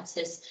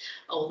spondylitis,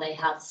 or they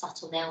have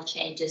subtle nail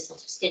changes,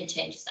 sort of skin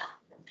changes that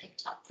haven't been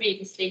picked up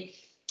previously.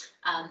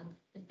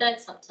 The third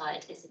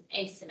subtype is an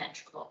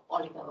asymmetrical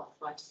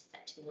oligoarthritis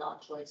affecting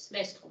large joints,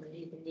 most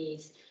commonly the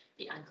knees,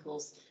 the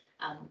ankles.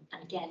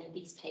 And again, in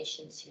these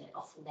patients,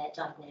 often they're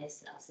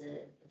diagnosed as an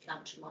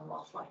inflammatory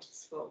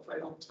monoarthritis for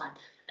a long time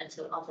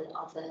until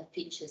other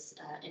features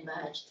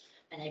emerge,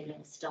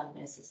 enabling us to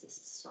diagnose this as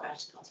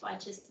psoriatic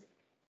arthritis.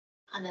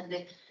 And then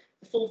the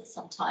fourth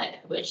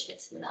subtype, which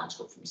fits in that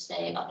talk from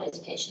today, are those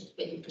patients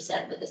who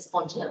present with a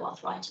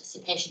spondyloarthritis.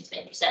 So patients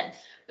may present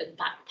with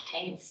back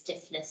pain,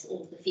 stiffness,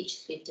 all the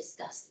features we've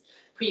discussed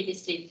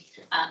previously.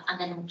 And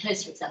then on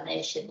closer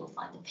examination, we'll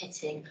find the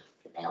pitting,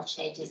 the nail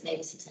changes,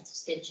 maybe some sense of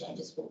skin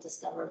changes. We'll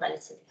discover a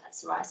relative who had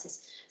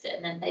psoriasis. So,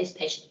 and then those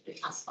patients will be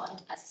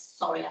classified as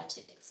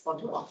psoriatic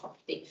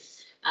spondyloarthropathy.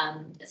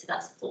 So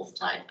that's the fourth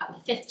type. And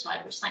the fifth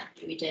type, which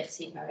thankfully we don't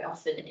see very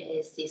often,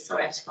 is the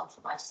psoriatic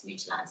arthritis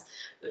mutilans,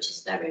 which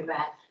is very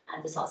rare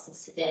and results in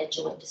severe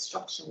joint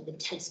destruction with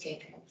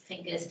telescoping on the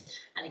fingers.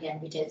 And again,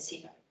 we don't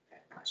see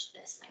very much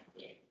of this,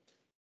 thankfully.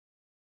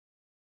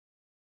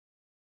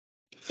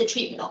 The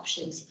treatment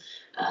options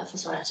for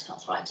psoriatic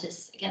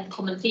arthritis. Again,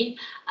 common theme,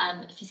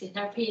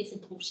 physiotherapy is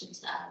important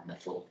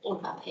for all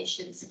of our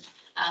patients.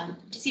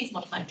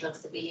 Disease-modifying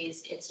drugs that we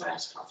use in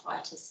psoriatic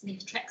arthritis,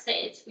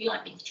 methotrexate. We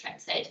like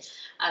methotrexate.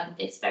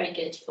 It's very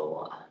good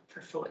for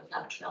peripheral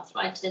inflammatory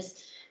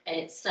arthritis.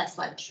 It's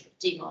first-line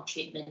DMARD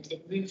treatment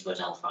in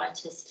rheumatoid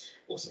arthritis,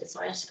 also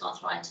psoriatic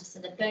arthritis,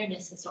 and the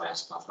bonus in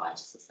psoriatic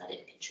arthritis is that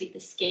it can treat the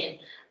skin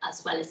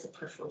as well as the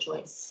peripheral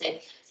joints. So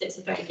it's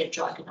a very good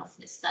drug, and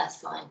often it's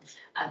first-line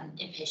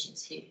in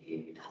patients who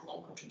have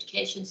no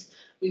contraindications.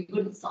 We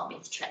wouldn't start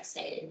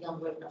methotrexate in young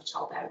women of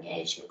childbearing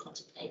age who are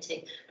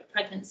contemplating a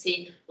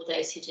pregnancy, or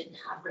those who didn't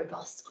have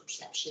robust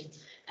contraception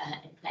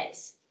in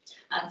place.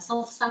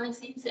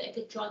 Sulfasalazine is a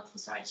good drug for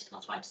psoriatic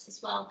arthritis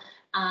as well,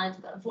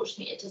 but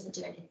unfortunately it doesn't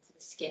do anything for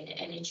the skin. skin.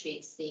 It only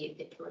treats the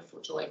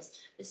peripheral joints.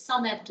 There's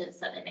some evidence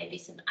that there may be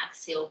some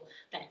axial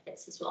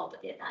benefits as well,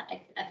 but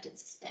that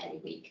evidence is fairly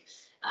weak.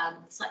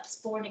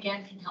 Cyclosporin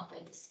again can help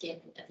both the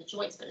skin and the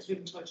joints, but as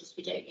rheumatologists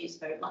we don't use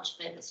very much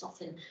of it. It's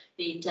often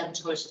the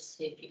dermatologists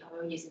who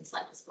are using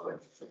cyclosporin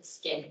for the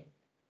skin.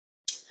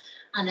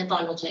 And then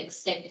biologics.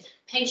 So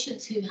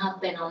patients who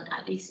have been on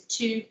at least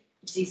 2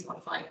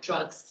 disease-modifying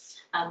drugs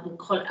and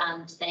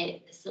they're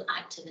still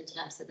active in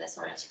terms of their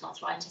psoriatic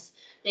arthritis,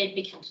 they'd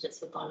be candidates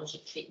for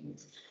biologic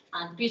treatment.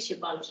 And the beauty of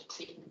biologic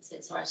treatments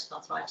in psoriatic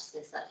arthritis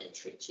is that it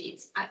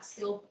treats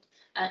axial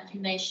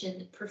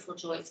inflammation, peripheral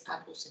joints,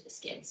 and also the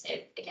skin. So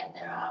again,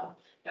 there are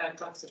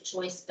drugs of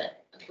choice,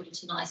 but according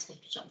to NICE, we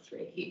have to jump through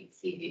a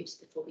few hoops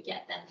before we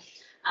get there.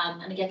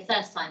 And again,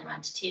 first line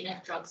around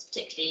TNF drugs,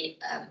 particularly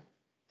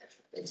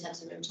in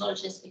terms of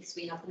rheumatologists, because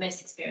we have the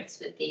most experience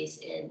with these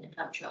in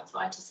inflammatory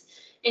arthritis.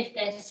 If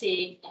they're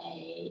seeing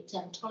a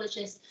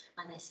dermatologist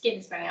and their skin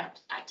is very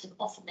active,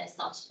 often they're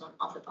started on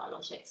other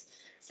biologics.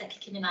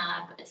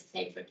 Secukinumab is a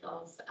favourite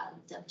of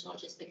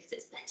dermatologists because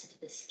it's better for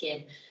the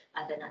skin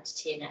than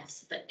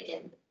anti-TNFs. But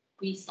again,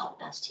 we start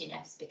with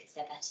anti-TNFs because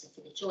they're better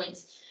for the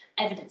joints.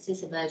 Evidence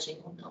is emerging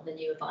on the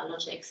newer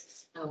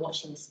biologics, and we're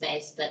watching the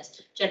space, but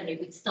generally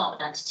we'd start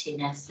with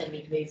anti-TNFs, then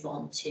we'd move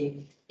on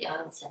to the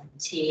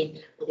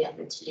IL-17 or the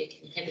other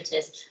interleukin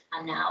inhibitors,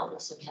 and now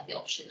also we have the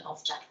option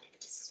of JAK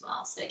inhibitors as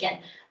well. So again,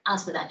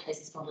 as with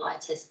ankylosing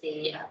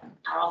spondylitis,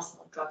 our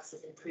arsenal of drugs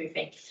is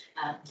improving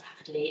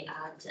rapidly,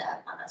 and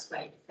that's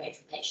great for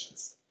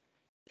patients.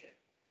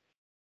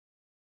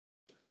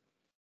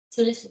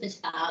 So a little bit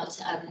about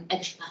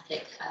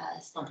extrahepatic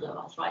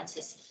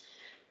spondyloarthritis.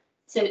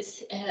 So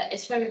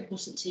it's very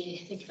important to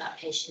think about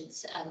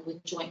patients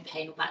with joint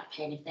pain or back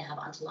pain if they have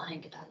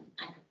underlying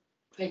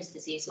Crohn's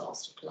disease or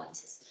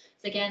ulcerative.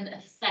 So again,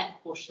 a fair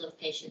proportion of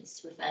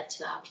patients referred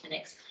to our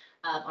clinics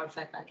are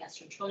referred by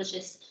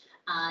gastroenterologists,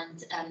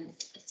 and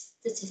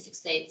statistics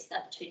states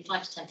that between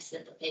 5 to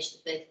 10% of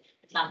patients with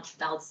inflammatory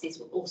bowel disease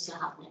will also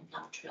have an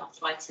inflammatory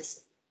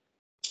arthritis.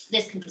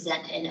 This can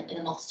present in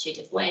a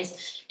multitude of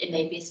ways. It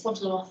may be a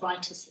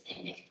spondyloarthritis,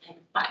 it may complain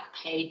of back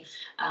pain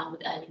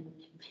with early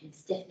morning pain,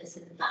 stiffness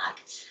in the back.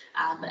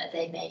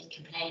 They may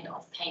complain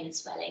of pain and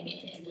swelling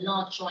in the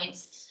large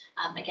joints.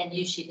 Again,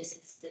 usually this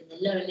is in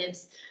the lower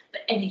limbs,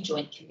 but any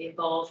joint can be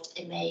involved.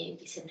 It may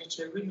be similar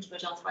to a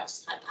rheumatoid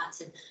arthritis type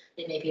pattern.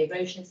 There may be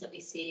erosions that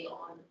we see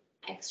on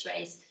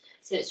X-rays.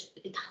 So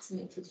the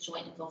pattern for the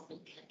joint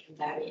involvement can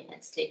vary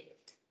immensely.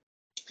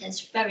 And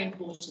it's very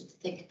important to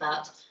think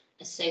about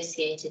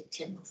associated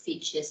clinical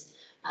features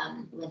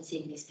when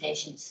seeing these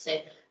patients. So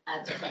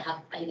if they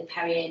have either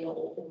perianal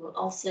or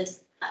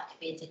ulcers, that could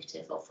be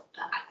indicative of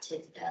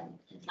active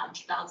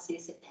inflammatory bowel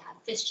disease. If they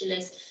have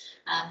fistulas,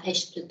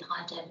 patients with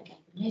pyoderma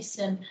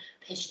gangrenosum,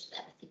 patients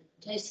with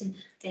erythema,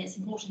 then it's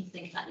important to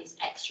think about these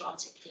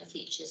extra-articular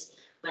features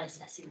when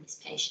assessing these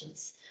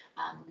patients.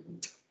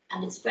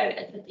 And it's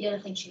the other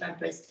thing to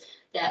remember is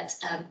that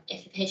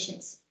if the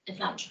patient's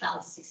inflammatory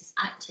bowel disease is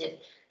active,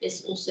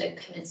 this also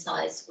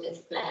coincides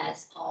with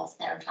flares of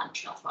their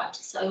inflammatory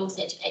arthritis. So I always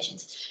say to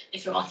patients,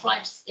 if your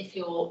arthritis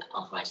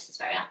is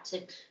very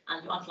active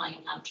and your underlying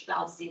inflammatory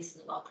bowel disease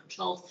is well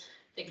controlled,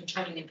 then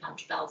controlling the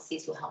inflammatory bowel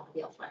disease will help with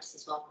the arthritis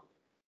as well.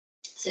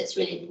 So it's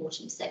really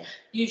important to say,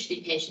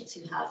 usually patients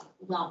who have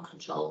well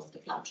controlled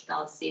inflammatory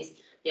bowel disease,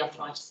 the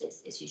arthritis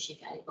is usually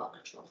fairly well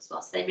controlled as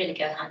well. So they really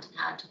go hand in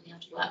hand, and we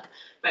have to work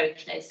very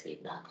closely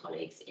with our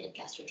colleagues in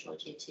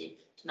gastroenterology to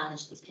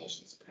manage these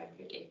patients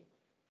appropriately.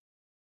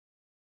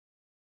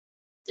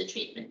 The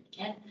treatment,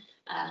 again,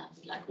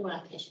 we like all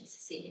our patients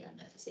to see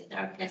a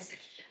physiotherapist.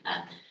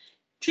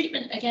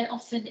 Treatment, again,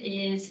 often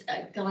is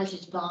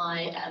guided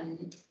by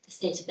the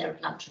state of their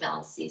inflammatory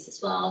bowel disease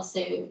as well.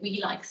 So we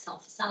like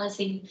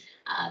sulfasalazine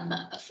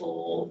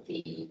for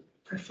the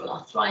peripheral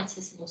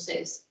arthritis and also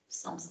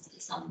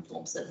some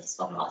forms of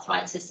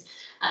spondyloarthritis.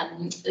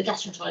 The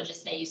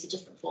gastroenterologist may use a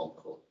different form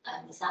called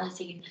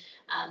mesalazine,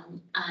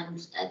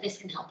 and this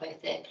can help both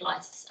the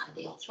colitis and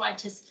the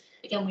arthritis.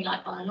 Again, we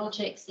like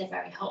biologics. They're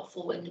very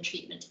helpful in the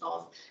treatment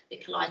of the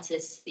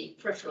colitis, the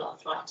peripheral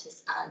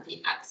arthritis, and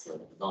the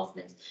axial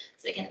involvement.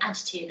 So again,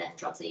 anti-TNF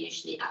drugs are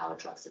usually our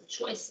drugs of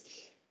choice.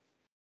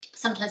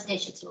 Sometimes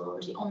patients are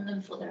already on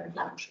them for their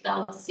inflammatory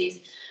bowel disease,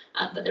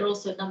 but there are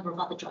also a number of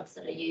other drugs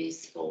that are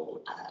used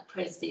for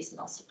Crohn's disease and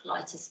ulcerative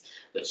colitis,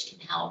 which can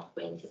help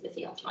with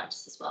the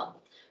arthritis as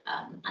well.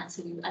 And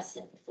so, as I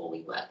said before,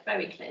 we work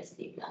very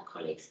closely with our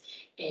colleagues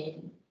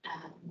in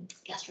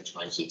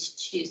gastroenterology to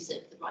choose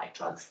the right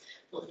drugs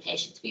for the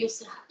patients. We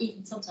also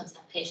even sometimes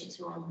have patients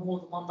who are on more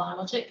than one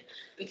biologic,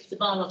 because the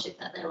biologic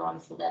that they're on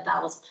for their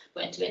bowels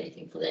won't do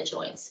anything for their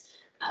joints.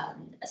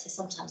 So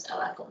sometimes,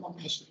 I've got one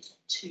patient who's on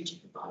 2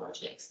 different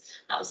biologics.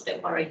 That was a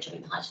bit worrying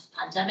during the height of the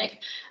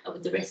pandemic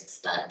with the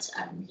risks, but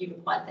you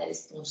require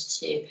those in order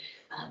to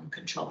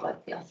control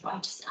both the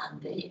arthritis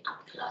and the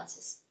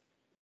colitis.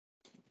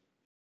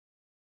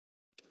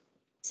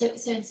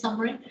 So in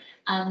summary,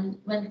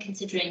 when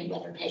considering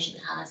whether a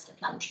patient has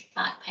inflammatory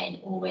back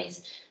pain,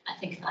 always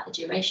think about the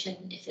duration.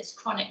 If it's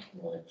chronic,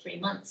 more than 3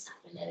 months,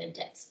 have a low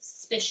index of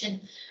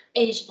suspicion.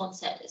 Age of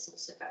onset is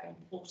also very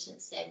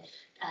important, so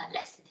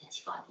less than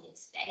 35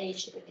 years of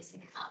age, should always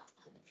think about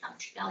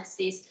inflammatory bowel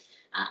disease.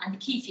 And the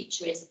key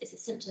feature is the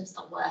symptoms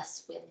are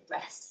worse with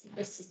rest.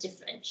 This is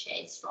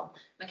differentiates from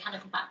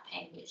mechanical back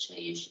pain, which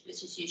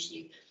is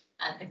usually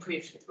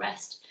improved with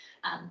rest.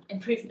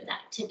 Improvement with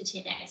activity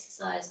and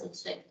exercise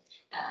also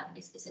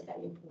is a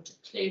very important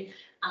clue.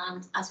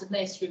 And as with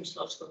most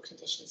rheumatological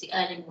conditions, the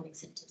early morning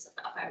symptoms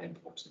are very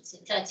important. So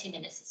 30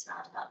 minutes is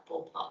around about the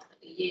ballpark that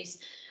we use.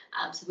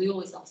 So we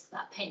always ask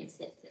about pain and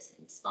stiffness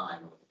in the spine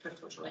or the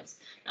peripheral joints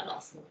that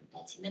lasts more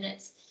than 30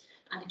 minutes.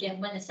 And again,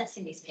 when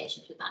assessing these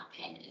patients with back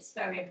pain, it's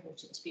very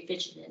important to be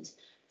vigilant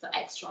for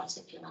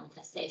extra-articular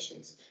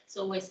manifestations.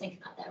 So always think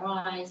about their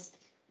eyes,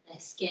 their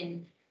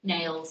skin,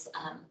 nails,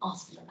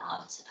 ask them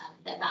about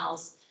their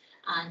bowels.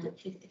 And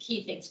the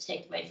key thing to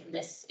take away from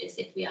this is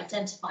if we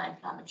identify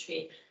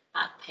inflammatory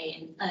back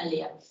pain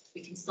earlier,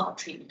 we can start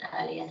treatment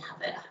early and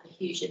have a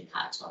huge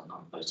impact on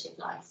quality of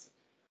life.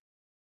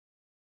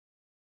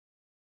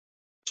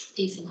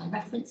 These are my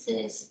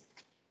references.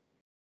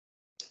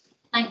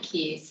 Thank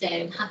you. So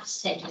I'm happy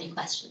to take any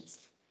questions.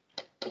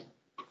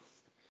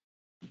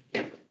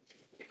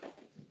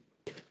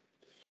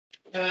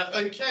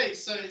 Okay,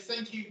 so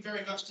thank you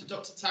very much to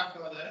Dr.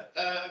 Takhar there.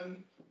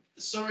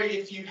 Sorry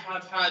if you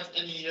have had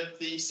any of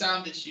the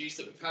sound issues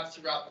that we've had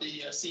throughout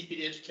the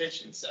CPD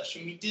education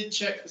session. We did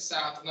check the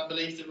sound, and I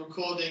believe the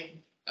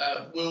recording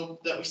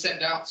that we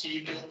send out to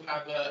you will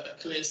have a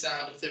clear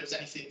sound if there was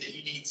anything that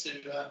you need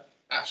to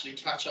actually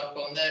catch up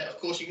on there. Of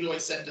course, you can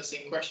always send us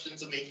in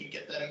questions and we can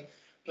get them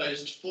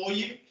posed for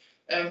you.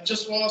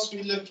 Just whilst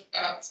we look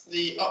at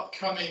the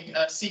upcoming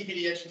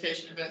CPD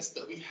education events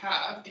that we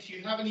have, if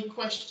you have any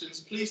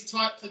questions, please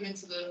type them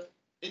into the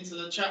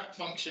chat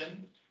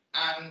function,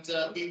 and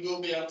we will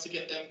be able to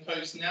get them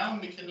posed now,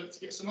 and we can look to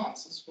get some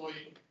answers for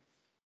you.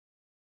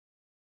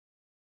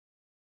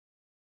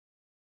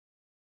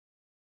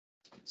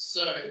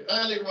 So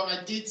earlier on,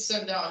 I did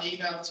send out an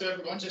email to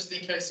everyone just in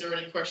case there are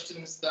any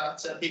questions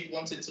that people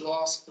wanted to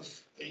ask.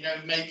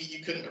 Maybe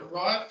you couldn't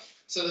arrive.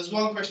 So there's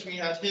one question we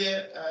had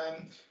here,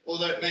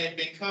 although it may have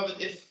been covered.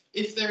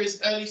 If there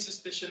is early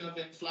suspicion of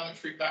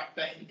inflammatory back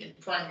pain in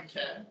primary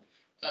care,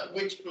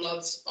 which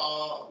bloods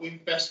are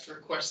we best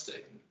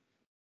requesting?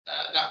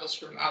 That was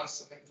from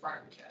Alison in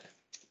primary care.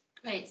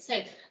 Great.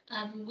 So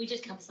we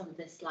did cover some of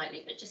this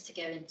slightly, but just to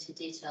go into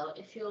detail,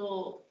 if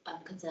you're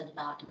concerned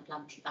about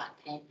inflammatory back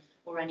pain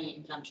or any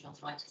inflammatory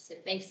arthritis, so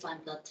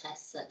baseline blood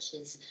tests such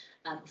as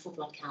full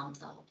blood count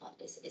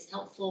is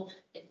helpful.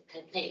 If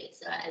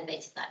platelets are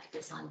elevated, that could be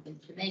a sign of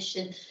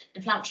inflammation.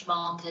 Inflammatory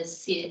markers,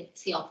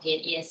 CRP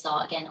and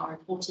ESR, again, are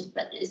important,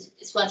 but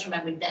it's worth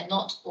remembering they're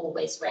not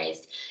always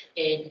raised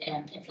in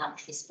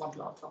inflammatory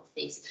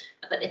spondyloarthropathies.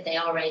 But if they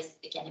are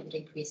raised, again, it would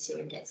increase your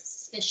index of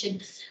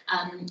suspicion.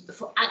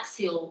 For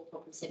axial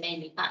problems, so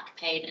mainly back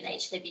pain and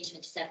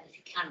HLA-B27, if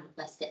you can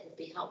request it, would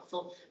be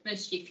helpful.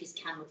 Most GPs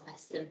can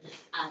request them,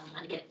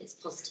 and again, if it's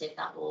positive,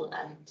 that will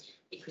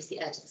increase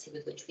the urgency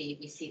with which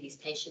we see these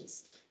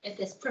patients. If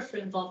there's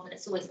peripheral involvement,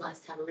 it's always nice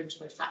to have a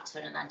rheumatoid factor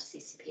and an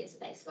anti-CCP as a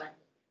baseline.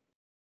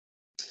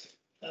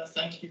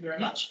 Thank you very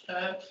much.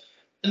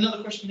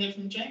 Another question here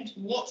from James.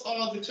 What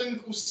are the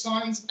clinical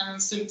signs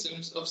and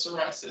symptoms of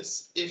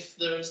psoriasis if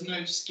there is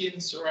no skin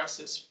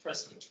psoriasis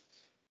present?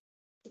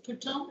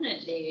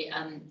 Predominantly,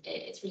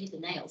 it's really the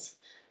nails.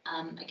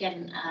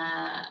 Again,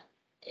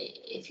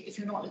 if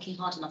you're not looking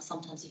hard enough,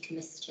 sometimes you can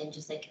miss the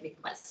changes. They can be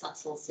quite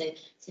subtle. So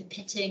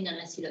pitting,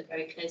 unless you look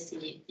very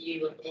closely,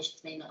 you or the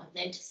patients may not have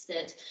noticed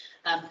it.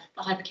 But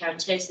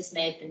hyperkeratosis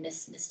may have been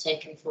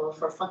mistaken for a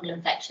fungal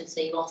infection.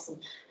 So you ask them,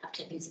 have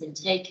clippings been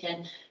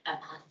taken?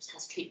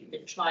 Has treatment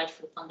been tried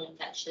for fungal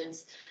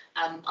infections?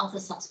 Other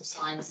subtle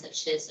signs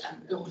such as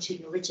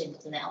longitudinal ridging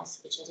of the nails,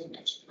 which I didn't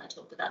mention in my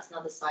talk, but that's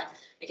another sign,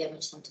 again,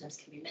 which sometimes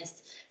can be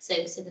missed. So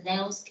the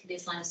nails can be a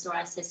sign of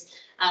psoriasis,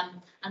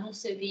 and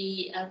also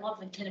the rather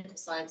than clinical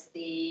signs,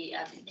 the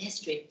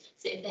history.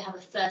 So if they have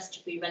a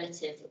first-degree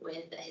relative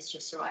with a history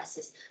of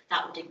psoriasis,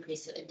 that would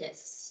increase your index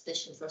of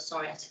suspicion for a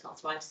psoriatic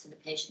arthritis in a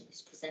patient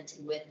who's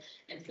presenting with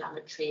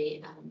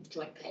inflammatory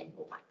joint pain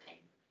or back pain.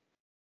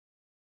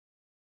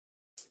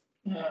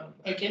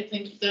 Okay,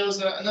 thank you. There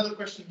was another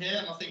question here,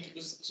 and I think it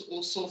was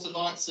all sort of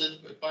answered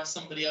by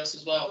somebody else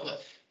as well.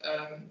 But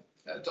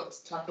Dr.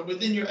 Takhar,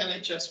 within your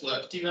NHS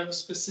work, do you have a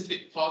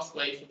specific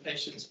pathway for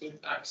patients with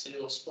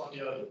axial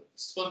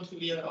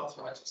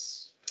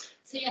spondyloarthritis?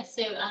 So yes,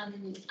 so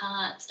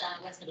at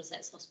West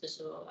Middlesex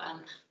Hospital,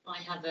 I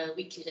have a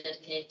weekly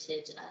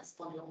dedicated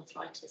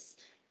spondyloarthritis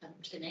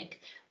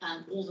clinic.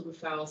 All the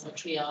referrals are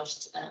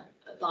triaged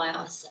by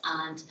us,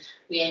 and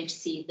we aim to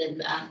see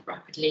them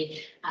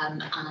rapidly.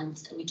 And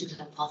we do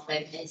have a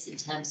pathway in place in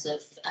terms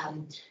of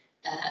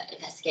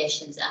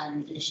investigations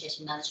and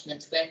initiating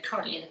management. We're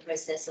currently in the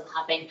process of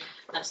having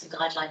some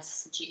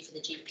guidelines for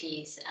the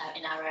GPs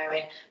in our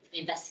area for the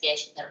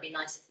investigation. That would be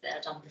nice if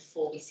they're done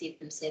before we see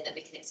them, so that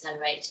we can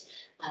accelerate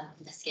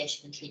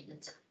investigation and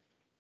treatment.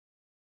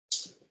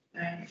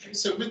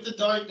 So with the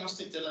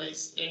diagnostic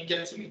delays in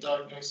getting a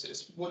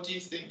diagnosis, what do you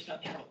think can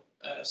help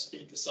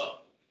speed this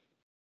up?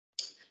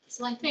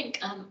 So I think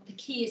the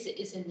key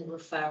is in the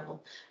referral.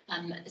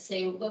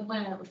 So when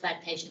we're referred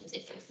patients,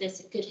 if there's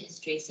a good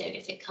history, so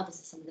if it covers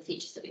some of the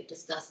features that we've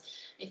discussed,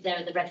 if there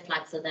are the red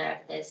flags are there,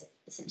 if there's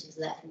the symptoms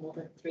are there for more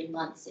than 3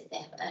 months, if they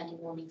have early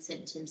warning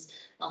symptoms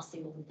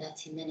lasting more than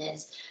 30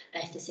 minutes,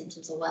 if the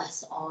symptoms are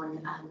worse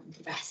on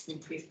rest and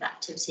improved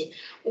activity,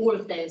 all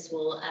of those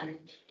will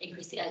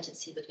increase the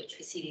urgency with which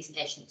we see these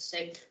patients. So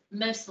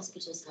most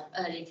hospitals have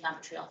early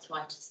inflammatory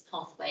arthritis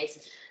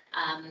pathways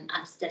and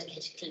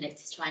dedicated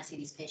clinics to try and see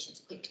these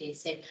patients quickly.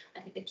 So I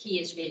think the key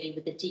is really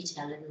with the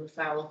detail in the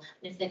referral.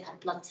 And if they've had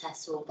blood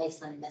tests or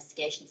baseline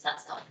investigations,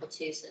 that's helpful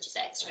too, such as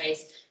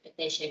x-rays. If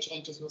they show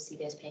changes, we'll see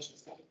those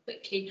patients fairly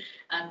quickly.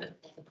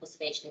 If they have a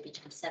positive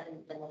HLA-B27,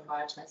 then we'll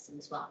prioritise them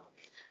as well.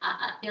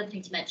 The other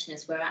thing to mention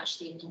is we're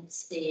actually not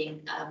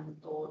seeing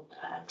or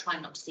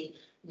trying not to see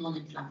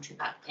non-inflammatory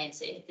back pain.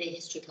 So if the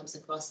history comes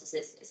across as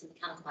it's a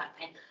mechanical back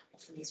pain,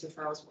 often these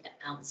referrals will get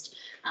bounced.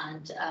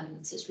 And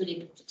so it's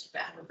really important to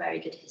have a very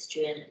good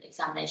history and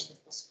examination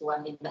if possible,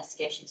 and the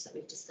investigations that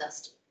we've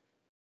discussed.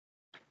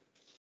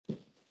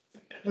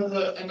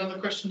 Another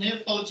question here.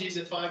 Apologies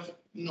if I've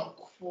not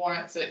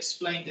quite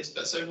explained this,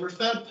 but so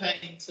referred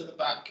pain to the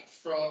back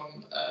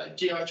from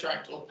GI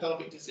tract or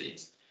pelvic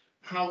disease,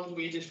 how would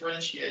we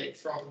differentiate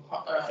from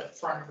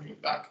primary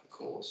back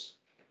cause?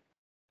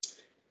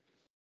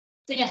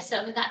 So yes,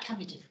 I mean, that can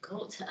be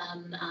difficult,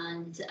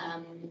 and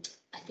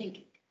I think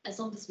as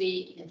long as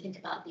we think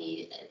about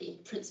the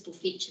principal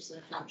features of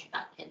inflammatory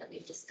back pain that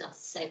we've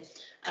discussed, so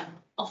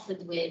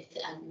often with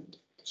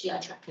GI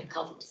tract and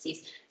pelvic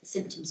disease, the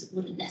symptoms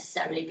wouldn't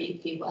necessarily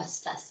be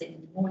worse first thing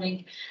in the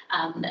morning.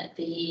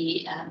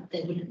 They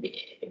wouldn't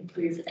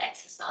improve with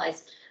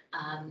exercise,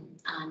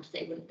 and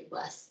they wouldn't be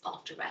worse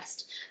after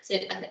rest. So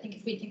I think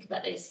if we think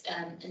about those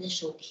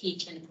initial key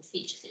clinical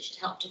features, it should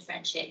help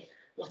differentiate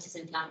what is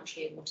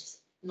inflammatory and what is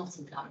not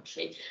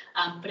inflammatory.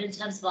 But in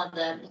terms of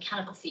other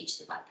mechanical features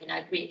of back pain,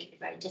 I agree it can be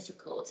very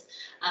difficult.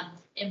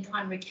 In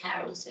primary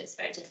care also it's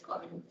very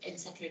difficult. I mean, in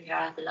secondary care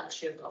I have the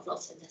luxury of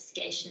lots of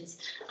investigations.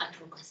 I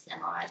can request an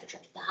MRI at the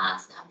drop of the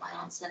hat and have my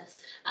answer.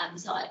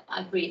 So I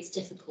agree it's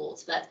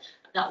difficult, but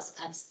that was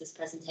the purpose of this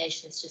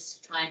presentation, is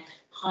just to try and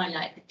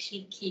highlight the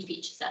key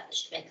features that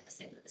should make us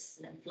think that this is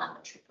an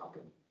inflammatory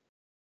problem.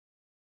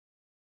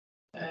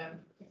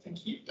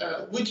 Thank you.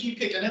 Would you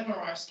pick an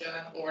MRI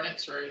scan or an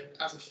X-ray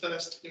as a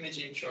first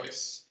imaging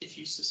choice if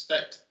you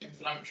suspect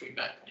inflammatory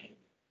back pain?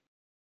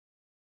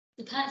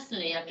 So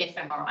personally, I'd give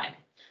MRI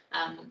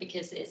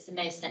because it's the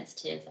most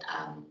sensitive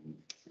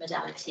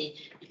modality.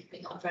 You can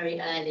pick up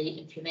very early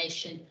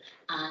inflammation,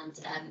 and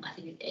I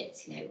think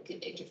it's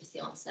it gives us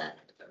the answer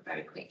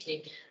very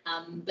quickly.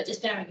 But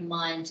just bearing in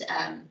mind,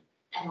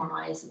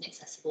 MRI isn't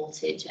accessible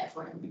to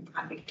everyone in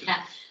primary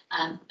care,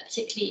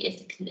 particularly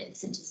if the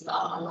symptoms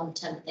are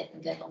long-term, if they've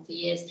been going on for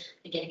years.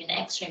 And getting an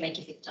X-ray may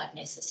give you the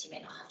diagnosis. You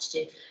may not have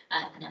to do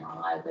an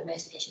MRI, where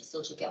most patients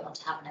still do go on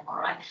to have an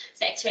MRI.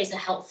 So X-rays are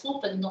helpful,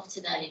 but not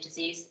in early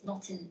disease,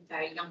 not in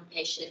very young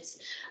patients.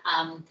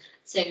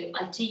 So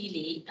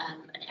ideally,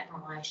 an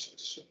MRI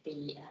should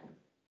be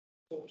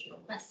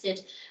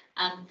requested.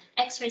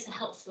 X-rays are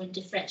helpful in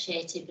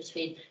differentiating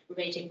between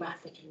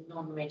radiographic and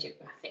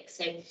non-radiographic.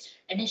 So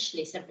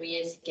initially, several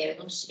years ago, in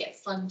order to get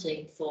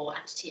funding for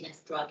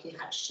anti-TNF drug, you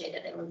had to show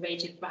that there were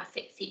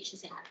radiographic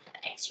features, they had to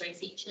have X-ray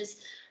features.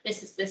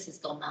 This has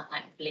gone now,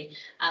 thankfully.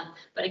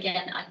 But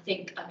again, I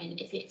think, I mean,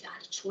 if I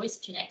had a choice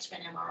between X-ray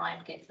and MRI,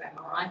 I'd go for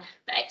MRI,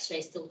 but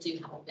X-rays still do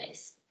have a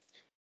place.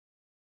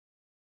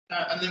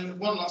 And then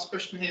one last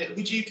question here.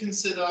 Would you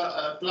consider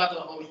a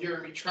bladder or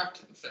urinary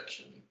tract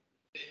infection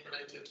being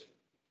related?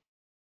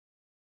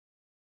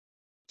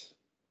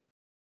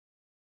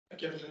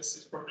 Again, this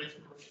is probably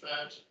from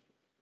referred.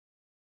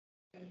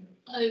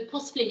 Oh,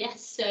 possibly,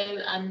 yes. So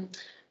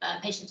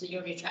patients with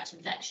urinary tract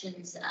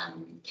infections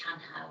can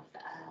have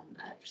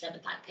present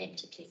with back pain,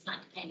 particularly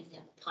flank pain if they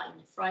have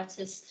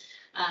pyelonephritis.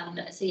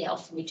 So yeah,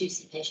 often we do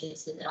see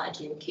patients that I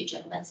do acute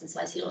general medicine,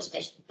 so I see lots of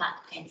patients with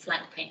back pain,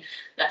 flank pain.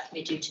 That can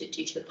be due to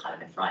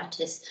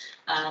pyelonephritis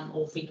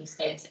or renal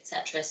stones,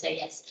 etc. So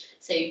yes,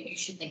 so you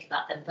should think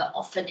about them. But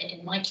often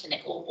in my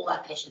clinic, all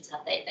our patients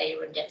have their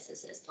urine dips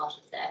as part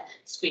of their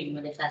screening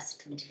when they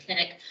first come into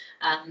clinic.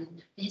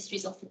 The history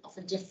is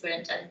often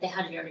different. If they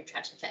had a urinary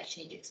tract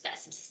infection, you'd expect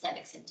some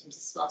systemic symptoms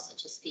as well,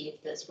 such as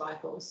fevers,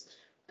 ribals,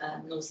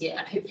 nausea,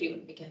 and hopefully it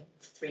wouldn't be going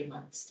for 3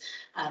 months.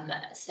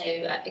 So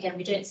again,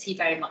 we don't see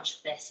very much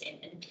of this in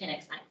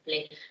clinics,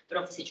 thankfully, but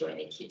obviously during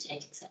the acute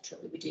take, etc.,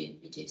 we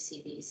do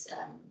see these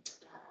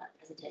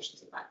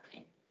presentations of back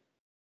pain.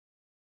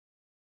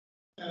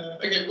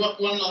 Okay,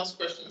 one last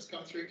question that's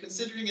come through.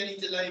 Considering any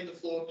delay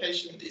before a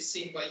patient is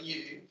seen by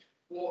you,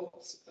 what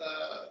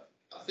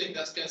I think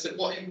that's going to say,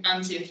 what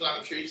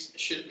anti-inflammatories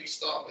should we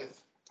start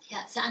with?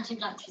 Yeah, so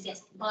anti-inflammatories,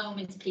 yes, by all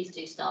means, please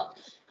do start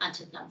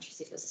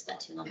anti-inflammatories if you're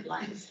suspecting an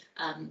underlying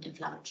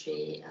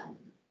inflammatory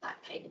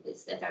back pain.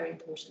 They're very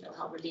important. They'll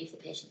help relieve the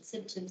patient's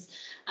symptoms.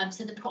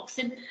 So the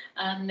Proxim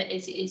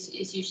is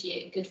usually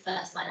a good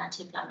first line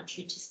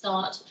anti-inflammatory to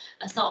start.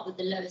 Start with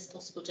the lowest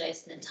possible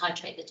dose and then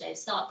titrate the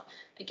dose up.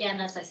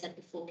 Again, as I said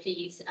before,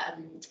 please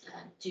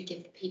do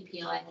give the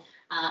PPI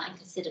and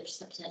consider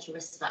potential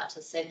risk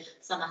factors. So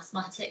some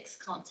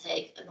asthmatics can't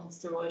take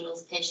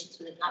non-steroidals. Patients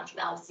with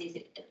inflammatory bowel disease,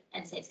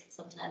 NSAIDs can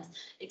sometimes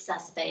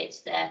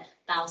exacerbate their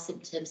bowel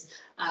symptoms.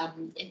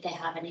 If they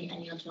have any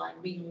underlying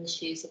renal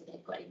issues, if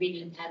they've got any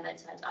renal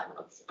impairment,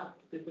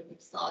 we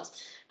wouldn't start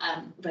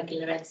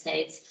regular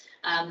NSAIDs.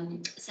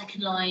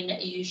 Second line,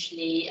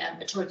 usually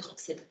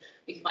toripalimab.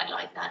 We quite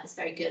like that. It's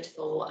very good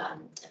for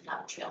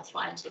inflammatory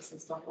arthritis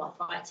and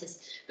spondyloarthritis.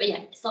 But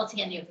yeah,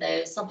 starting any of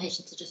those, some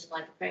patients are just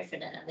on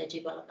ibuprofen and they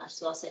do well on that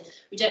as well. So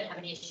we don't have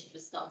any issues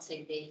with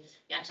starting the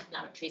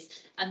anti-inflammatories.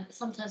 And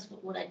sometimes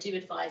what I do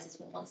advise is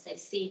once they've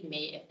seen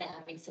me, if they're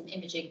having some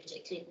imaging,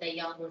 particularly if they're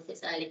young or if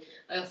it's early,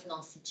 I often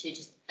ask them to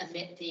just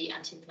omit the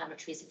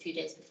anti-inflammatories a few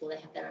days before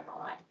they have their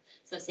MRI.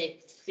 So I say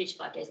 3 to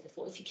 5 days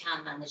before, if you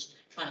can manage,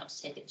 try not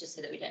to take it just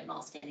so that we don't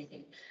mask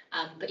anything.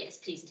 But yes,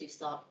 please do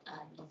start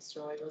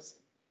non-steroidals,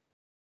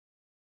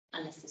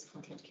 unless there's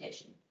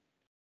contraindication.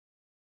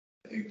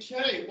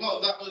 Okay,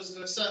 well, that was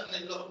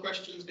certainly a lot of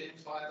questions being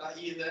fired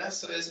at you there,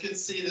 so it's good to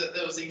see that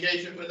there was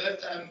engagement with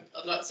it.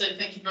 I'd like to say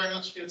thank you very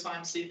much for your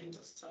time this evening,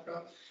 Dr.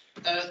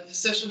 Takhar. The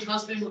session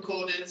has been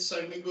recorded,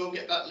 so we will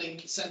get that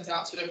link sent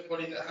out to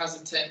everybody that has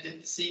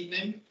attended this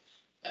evening.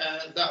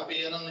 That will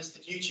be an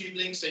unlisted YouTube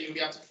link, so you'll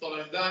be able to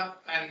follow that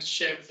and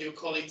share with your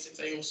colleagues if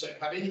they also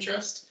have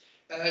interest.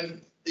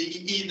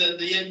 Either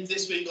the end of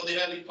this week or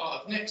the early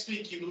part of next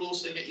week, you will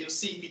also get your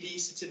CPD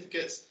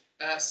certificates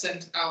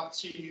sent out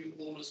to you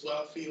all as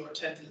well for your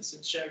attendance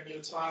and sharing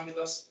your time with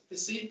us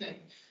this evening.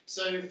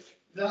 So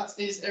that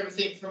is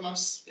everything from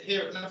us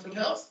here at Nuffield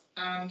Health,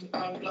 and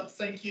I would like to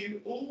thank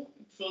you all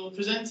for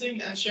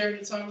presenting and sharing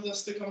your time with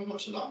us to come and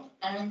watch along,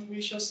 and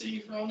we shall see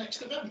you for our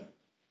next event.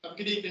 Have a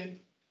good evening.